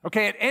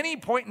 Okay, at any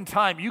point in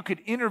time, you could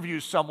interview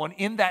someone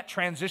in that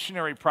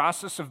transitionary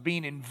process of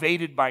being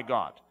invaded by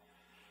God,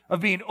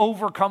 of being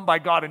overcome by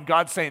God, and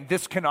God saying,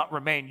 this cannot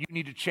remain. You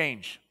need to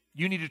change.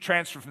 You need to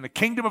transfer from the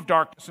kingdom of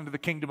darkness into the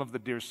kingdom of the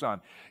dear Son.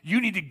 You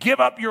need to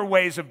give up your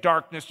ways of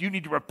darkness. You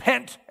need to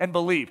repent and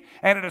believe.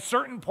 And at a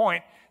certain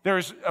point,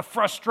 there's a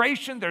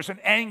frustration, there's an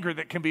anger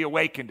that can be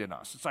awakened in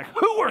us. It's like,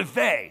 who are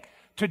they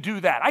to do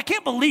that? I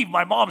can't believe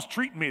my mom's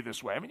treating me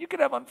this way. I mean, you could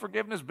have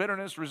unforgiveness,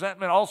 bitterness,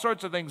 resentment, all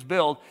sorts of things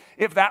build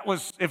if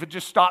it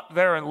just stopped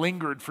there and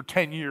lingered for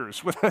 10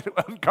 years with an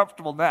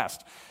uncomfortable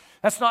nest.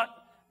 That's not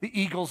the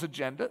eagle's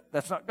agenda.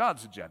 That's not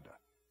God's agenda.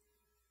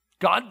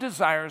 God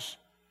desires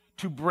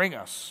to bring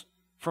us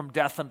from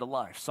death unto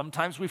life.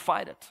 Sometimes we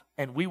fight it,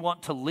 and we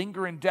want to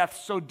linger in death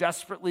so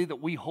desperately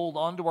that we hold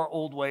on to our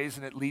old ways,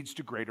 and it leads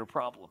to greater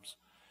problems.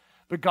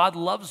 But God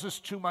loves us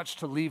too much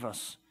to leave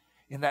us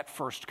in that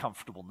first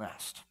comfortable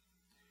nest.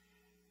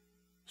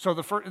 So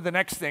the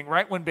next thing,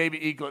 right when baby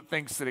eaglet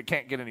thinks that it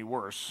can't get any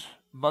worse,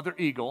 Mother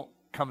Eagle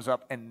comes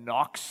up and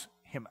knocks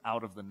him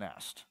out of the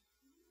nest.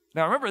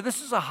 Now remember,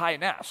 this is a high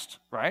nest,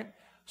 right?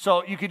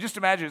 So you could just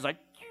imagine it's like,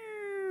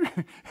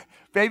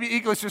 baby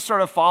eaglet's just sort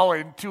of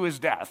falling to his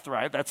death,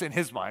 right? That's in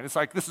his mind. It's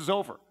like, this is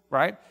over,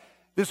 right?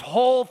 This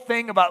whole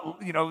thing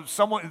about,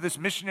 this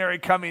missionary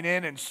coming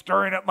in and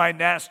stirring up my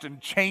nest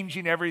and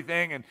changing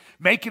everything and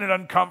making it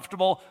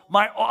uncomfortable.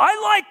 I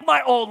like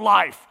my old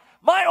life.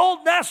 My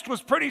old nest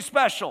was pretty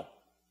special.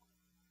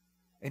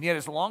 And yet,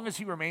 as long as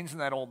he remains in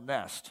that old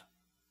nest,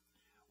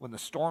 when the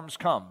storms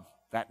come,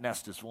 that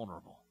nest is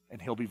vulnerable,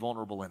 and he'll be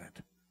vulnerable in it.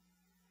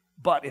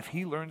 But if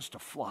he learns to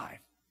fly,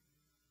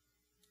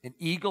 an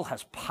eagle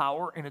has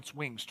power in its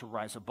wings to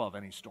rise above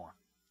any storm,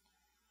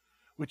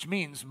 which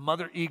means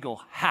Mother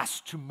Eagle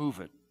has to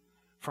move it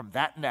from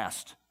that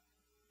nest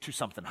to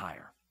something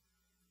higher.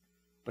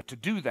 But to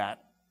do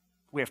that,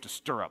 we have to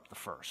stir up the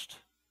first.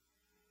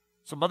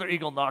 So Mother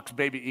Eagle knocks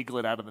baby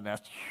eaglet out of the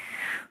nest,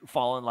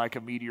 falling like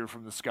a meteor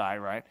from the sky,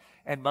 right?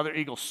 And Mother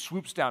Eagle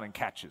swoops down and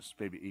catches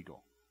baby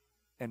eagle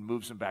and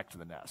moves him back to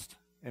the nest.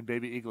 And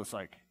baby eaglet's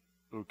like,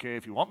 okay,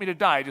 if you want me to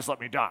die, just let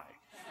me die.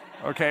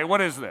 Okay,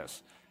 what is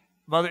this?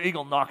 Mother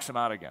Eagle knocks him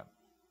out again.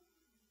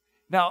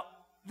 Now,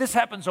 this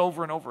happens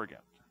over and over again.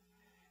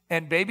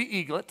 And baby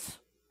eaglet,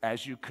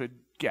 as you could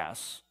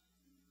guess,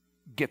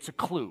 gets a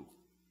clue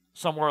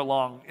somewhere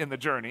along in the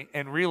journey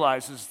and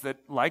realizes that,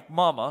 like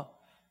mama,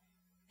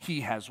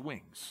 he has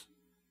wings.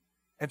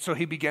 And so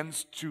he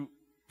begins to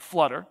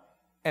flutter,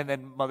 and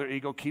then Mother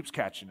Eagle keeps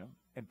catching him,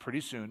 and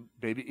pretty soon,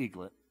 baby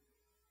eaglet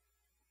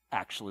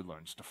actually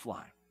learns to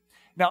fly.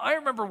 Now, I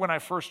remember when I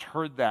first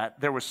heard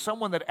that, there was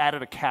someone that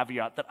added a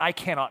caveat that I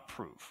cannot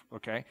prove,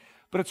 okay?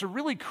 But it's a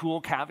really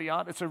cool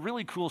caveat. It's a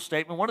really cool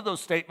statement. One of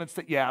those statements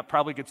that,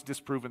 probably gets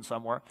disproven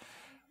somewhere.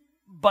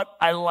 But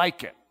I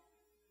like it.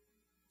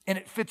 And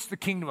it fits the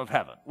kingdom of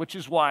heaven, which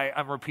is why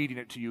I'm repeating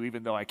it to you,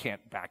 even though I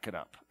can't back it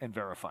up and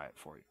verify it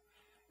for you.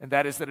 And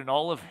that is that in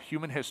all of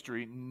human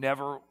history,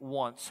 never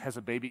once has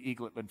a baby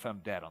eaglet been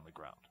found dead on the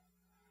ground.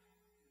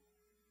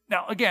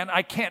 Now, again,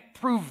 I can't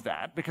prove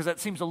that because that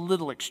seems a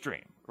little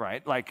extreme,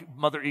 right? Like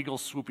mother eagle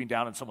swooping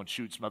down and someone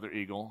shoots mother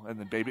eagle and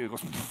then baby eagle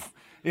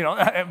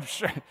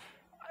goes,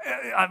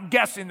 I'm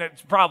guessing that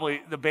it's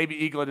probably the baby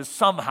eaglet is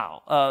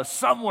somehow,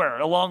 somewhere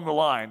along the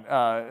line,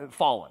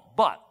 fallen.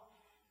 But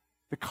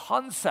the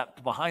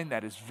concept behind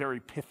that is very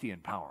pithy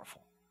and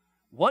powerful.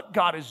 What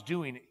God is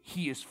doing,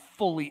 he is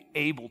fully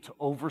able to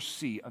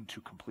oversee unto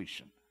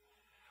completion.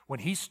 When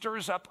he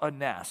stirs up a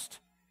nest,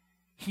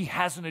 he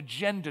has an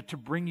agenda to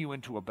bring you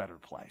into a better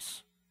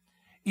place.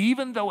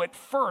 Even though at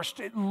first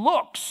it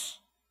looks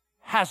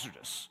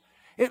hazardous.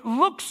 It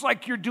looks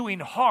like you're doing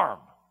harm.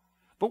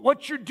 But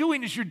what you're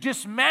doing is you're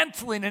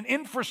dismantling an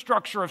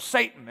infrastructure of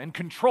Satan and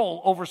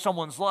control over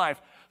someone's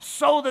life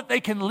so that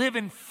they can live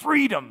in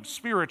freedom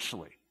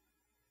spiritually.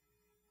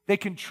 They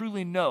can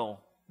truly know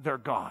their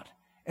God.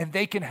 And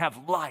they can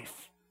have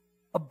life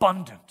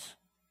abundant,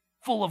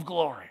 full of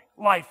glory,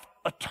 life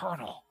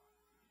eternal.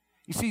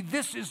 You see,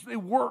 this is the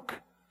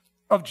work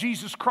of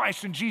Jesus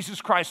Christ and Jesus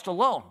Christ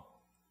alone.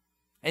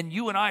 And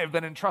you and I have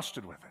been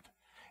entrusted with it.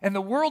 And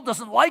the world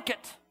doesn't like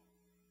it.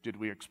 Did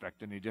we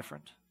expect any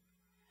different?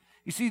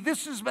 You see,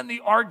 this has been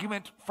the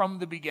argument from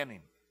the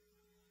beginning.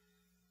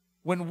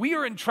 When we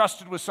are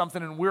entrusted with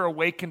something and we're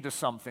awakened to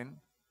something,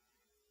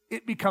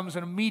 it becomes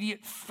an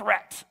immediate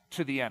threat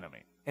to the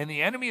enemy. And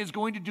the enemy is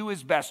going to do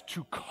his best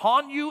to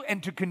con you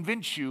and to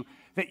convince you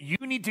that you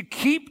need to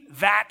keep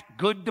that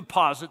good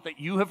deposit that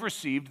you have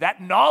received,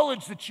 that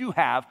knowledge that you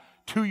have,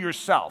 to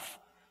yourself,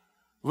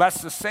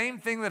 lest the same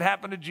thing that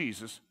happened to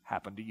Jesus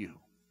happen to you.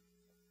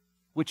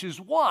 Which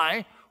is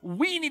why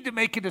we need to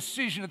make a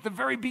decision at the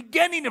very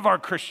beginning of our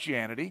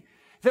Christianity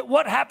that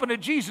what happened to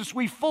Jesus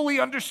we fully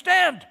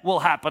understand will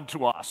happen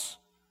to us.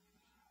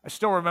 I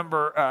still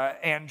remember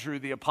Andrew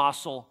the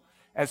apostle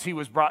as he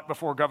was brought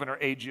before Governor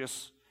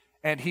Aegeus,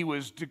 and it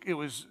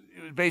was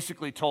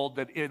basically told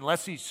that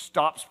unless he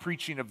stops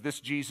preaching of this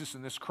Jesus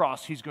and this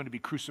cross, he's going to be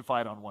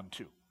crucified on one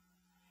too.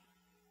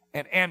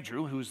 And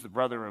Andrew, who's the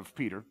brother of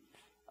Peter,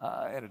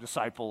 and a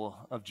disciple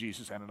of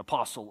Jesus and an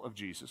apostle of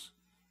Jesus,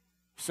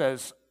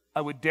 says,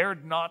 I would dare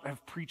not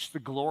have preached the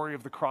glory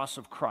of the cross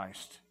of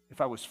Christ if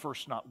I was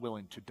first not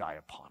willing to die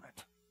upon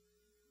it.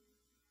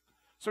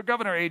 So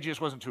Governor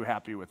Aegeus wasn't too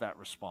happy with that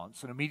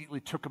response and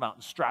immediately took him out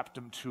and strapped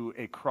him to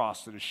a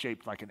cross that is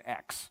shaped like an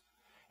X.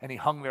 And he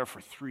hung there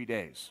for 3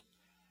 days.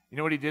 You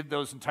know what he did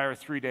those entire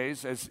 3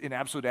 days, as in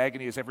absolute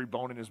agony as every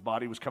bone in his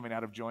body was coming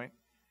out of joint?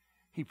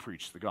 He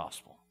preached the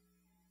gospel.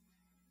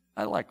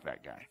 I like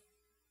that guy.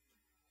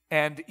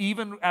 And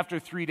even after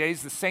 3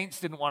 days, the saints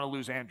didn't want to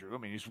lose Andrew. I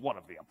mean, he's one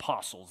of the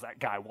apostles. That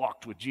guy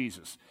walked with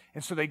Jesus.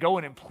 And so they go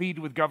in and plead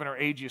with Governor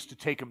Aegeus to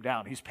take him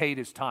down. He's paid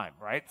his time,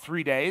 right?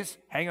 3 days,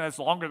 hanging that's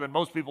longer than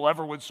most people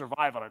ever would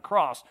survive on a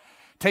cross.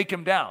 Take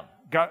him down.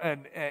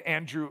 And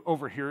Andrew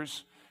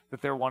overhears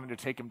that they're wanting to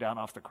take him down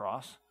off the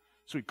cross.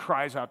 So he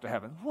cries out to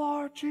heaven,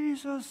 Lord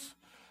Jesus,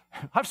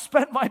 I've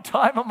spent my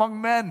time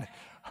among men.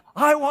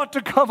 I want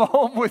to come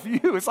home with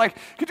you. It's like,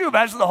 could you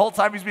imagine the whole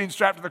time he's being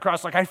strapped to the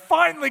cross, like, I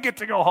finally get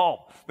to go home.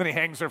 Then he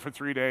hangs there for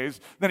 3 days.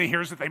 Then he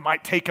hears that they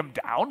might take him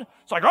down.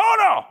 It's like,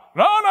 oh,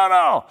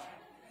 no.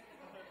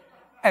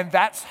 And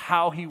that's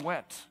how he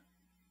went.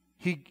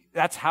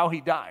 That's how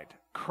he died,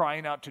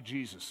 crying out to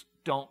Jesus,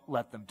 don't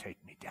let them take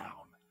me down.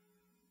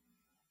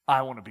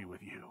 I want to be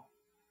with you.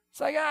 It's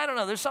like, I don't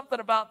know, there's something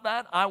about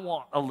that. I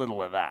want a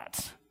little of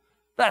that.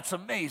 That's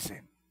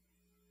amazing.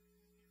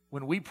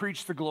 When we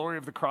preach the glory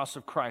of the cross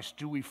of Christ,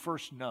 do we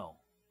first know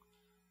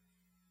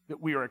that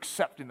we are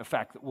accepting the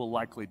fact that we'll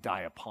likely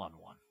die upon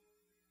one?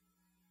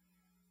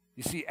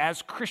 You see,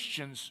 as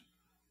Christians,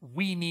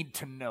 we need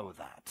to know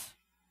that.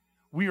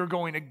 We are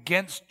going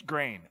against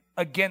grain,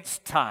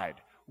 against tide.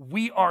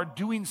 We are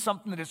doing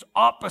something that is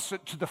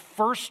opposite to the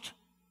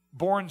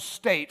firstborn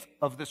state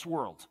of this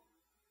world.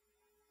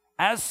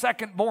 As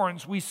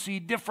secondborns, we see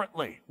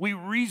differently, we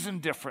reason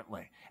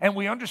differently, and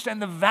we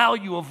understand the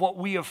value of what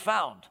we have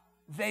found.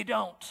 They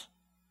don't.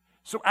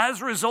 So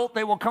as a result,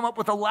 they will come up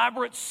with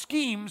elaborate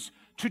schemes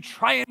to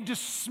try and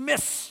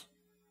dismiss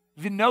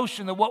the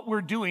notion that what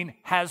we're doing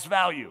has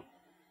value.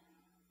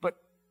 But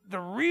the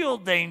real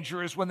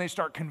danger is when they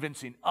start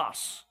convincing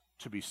us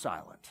to be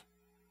silent.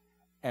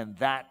 And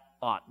that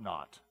ought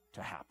not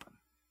to happen.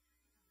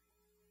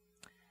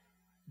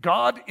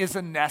 God is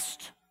a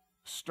nest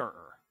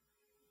stirrer.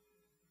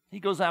 He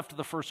goes after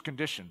the first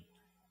condition,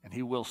 and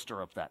he will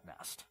stir up that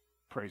nest.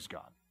 Praise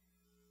God.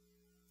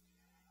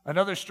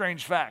 Another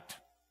strange fact,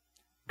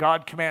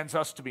 God commands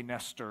us to be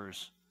nest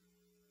stirrers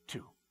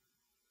too.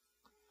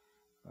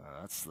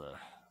 That's the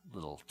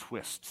little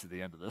twist to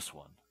the end of this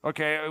one.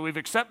 Okay, we've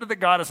accepted that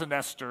God is a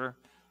nest stirrer,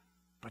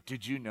 but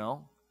did you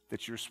know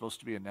that you're supposed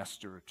to be a nest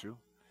stirrer too?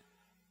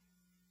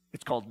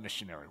 It's called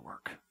missionary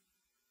work.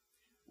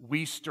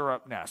 We stir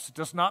up nests. It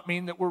does not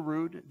mean that we're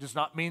rude. It does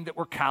not mean that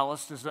we're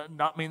callous. It does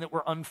not mean that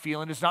we're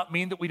unfeeling. It does not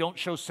mean that we don't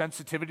show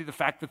sensitivity to the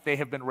fact that they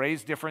have been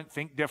raised different,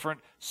 think different,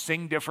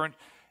 sing different,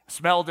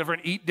 smell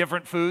different, eat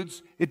different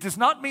foods. It does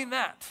not mean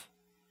that.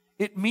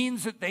 It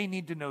means that they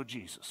need to know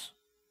Jesus.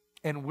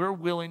 And we're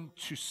willing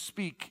to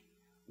speak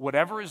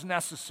whatever is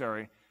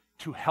necessary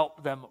to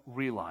help them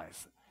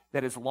realize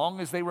that as long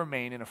as they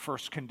remain in a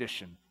first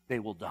condition, they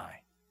will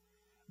die.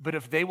 But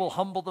if they will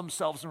humble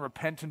themselves and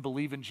repent and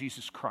believe in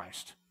Jesus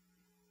Christ,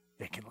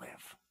 they can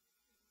live.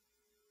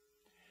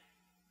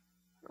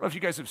 I don't know if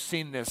you guys have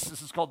seen this.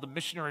 This is called the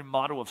missionary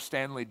motto of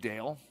Stanley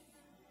Dale.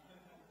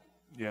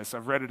 Yes,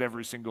 I've read it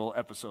every single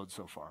episode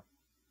so far.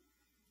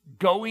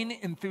 Going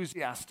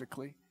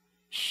enthusiastically,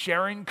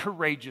 sharing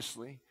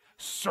courageously,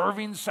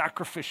 serving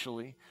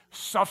sacrificially,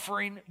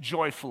 suffering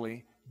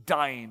joyfully,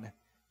 dying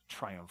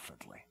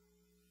triumphantly.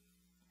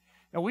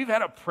 Now, we've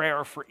had a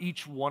prayer for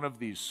each one of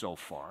these so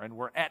far, and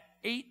we're at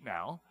 8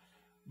 now,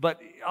 but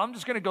I'm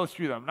just going to go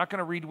through them. I'm not going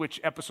to read which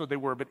episode they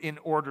were, but in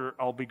order,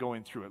 I'll be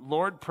going through it.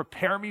 Lord,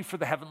 prepare me for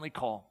the heavenly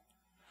call.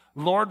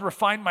 Lord,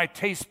 refine my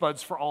taste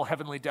buds for all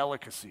heavenly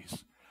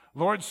delicacies.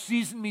 Lord,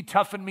 season me,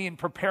 toughen me, and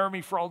prepare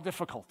me for all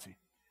difficulty.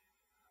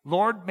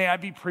 Lord, may I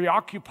be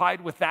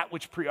preoccupied with that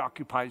which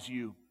preoccupies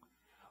you.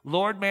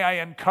 Lord, may I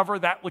uncover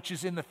that which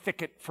is in the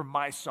thicket for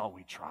my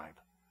Sawi tribe.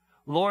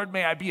 Lord,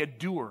 may I be a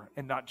doer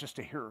and not just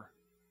a hearer.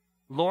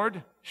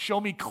 Lord, show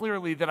me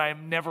clearly that I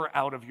am never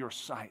out of your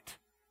sight.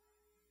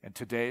 And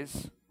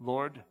today's,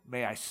 Lord,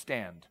 may I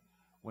stand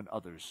when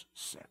others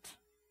sit.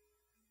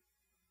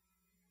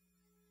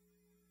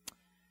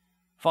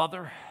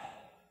 Father,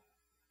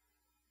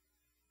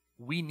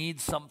 we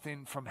need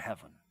something from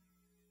heaven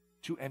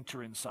to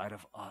enter inside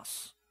of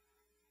us.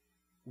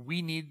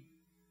 We need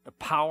the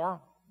power,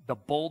 the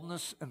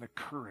boldness, and the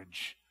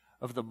courage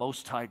of the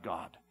Most High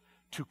God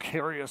to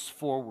carry us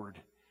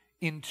forward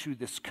into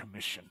this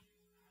commission.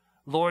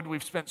 Lord,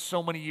 we've spent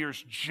so many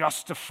years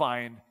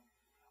justifying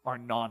our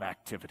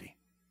non-activity.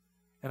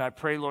 And I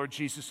pray, Lord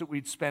Jesus, that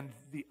we'd spend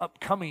the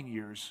upcoming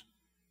years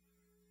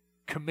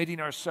committing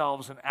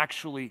ourselves and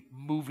actually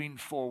moving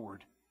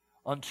forward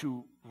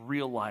unto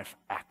real-life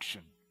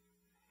action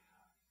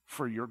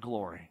for your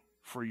glory,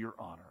 for your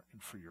honor,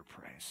 and for your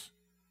praise.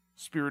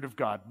 Spirit of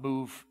God,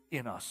 move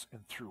in us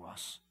and through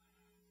us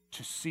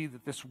to see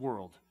that this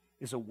world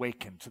is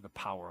awakened to the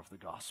power of the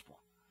gospel.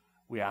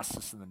 We ask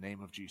this in the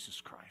name of Jesus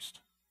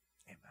Christ.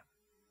 Amen.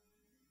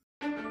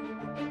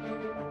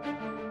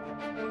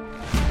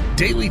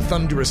 Daily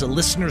Thunder is a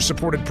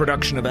listener-supported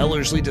production of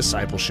Ellerslie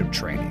Discipleship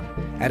Training.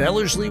 At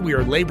Ellerslie, we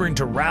are laboring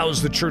to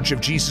rouse the Church of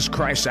Jesus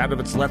Christ out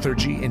of its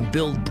lethargy and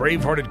build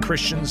brave-hearted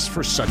Christians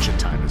for such a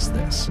time as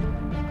this.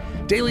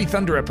 Daily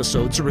Thunder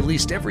episodes are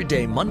released every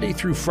day, Monday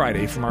through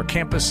Friday, from our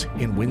campus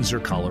in Windsor,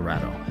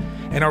 Colorado.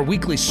 And our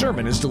weekly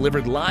sermon is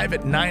delivered live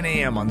at 9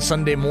 a.m. on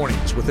Sunday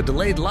mornings with a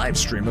delayed live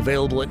stream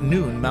available at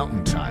noon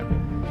Mountain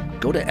Time.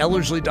 Go to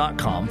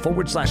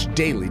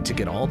ellerslie.com/daily to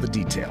get all the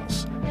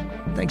details.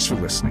 Thanks for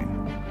listening.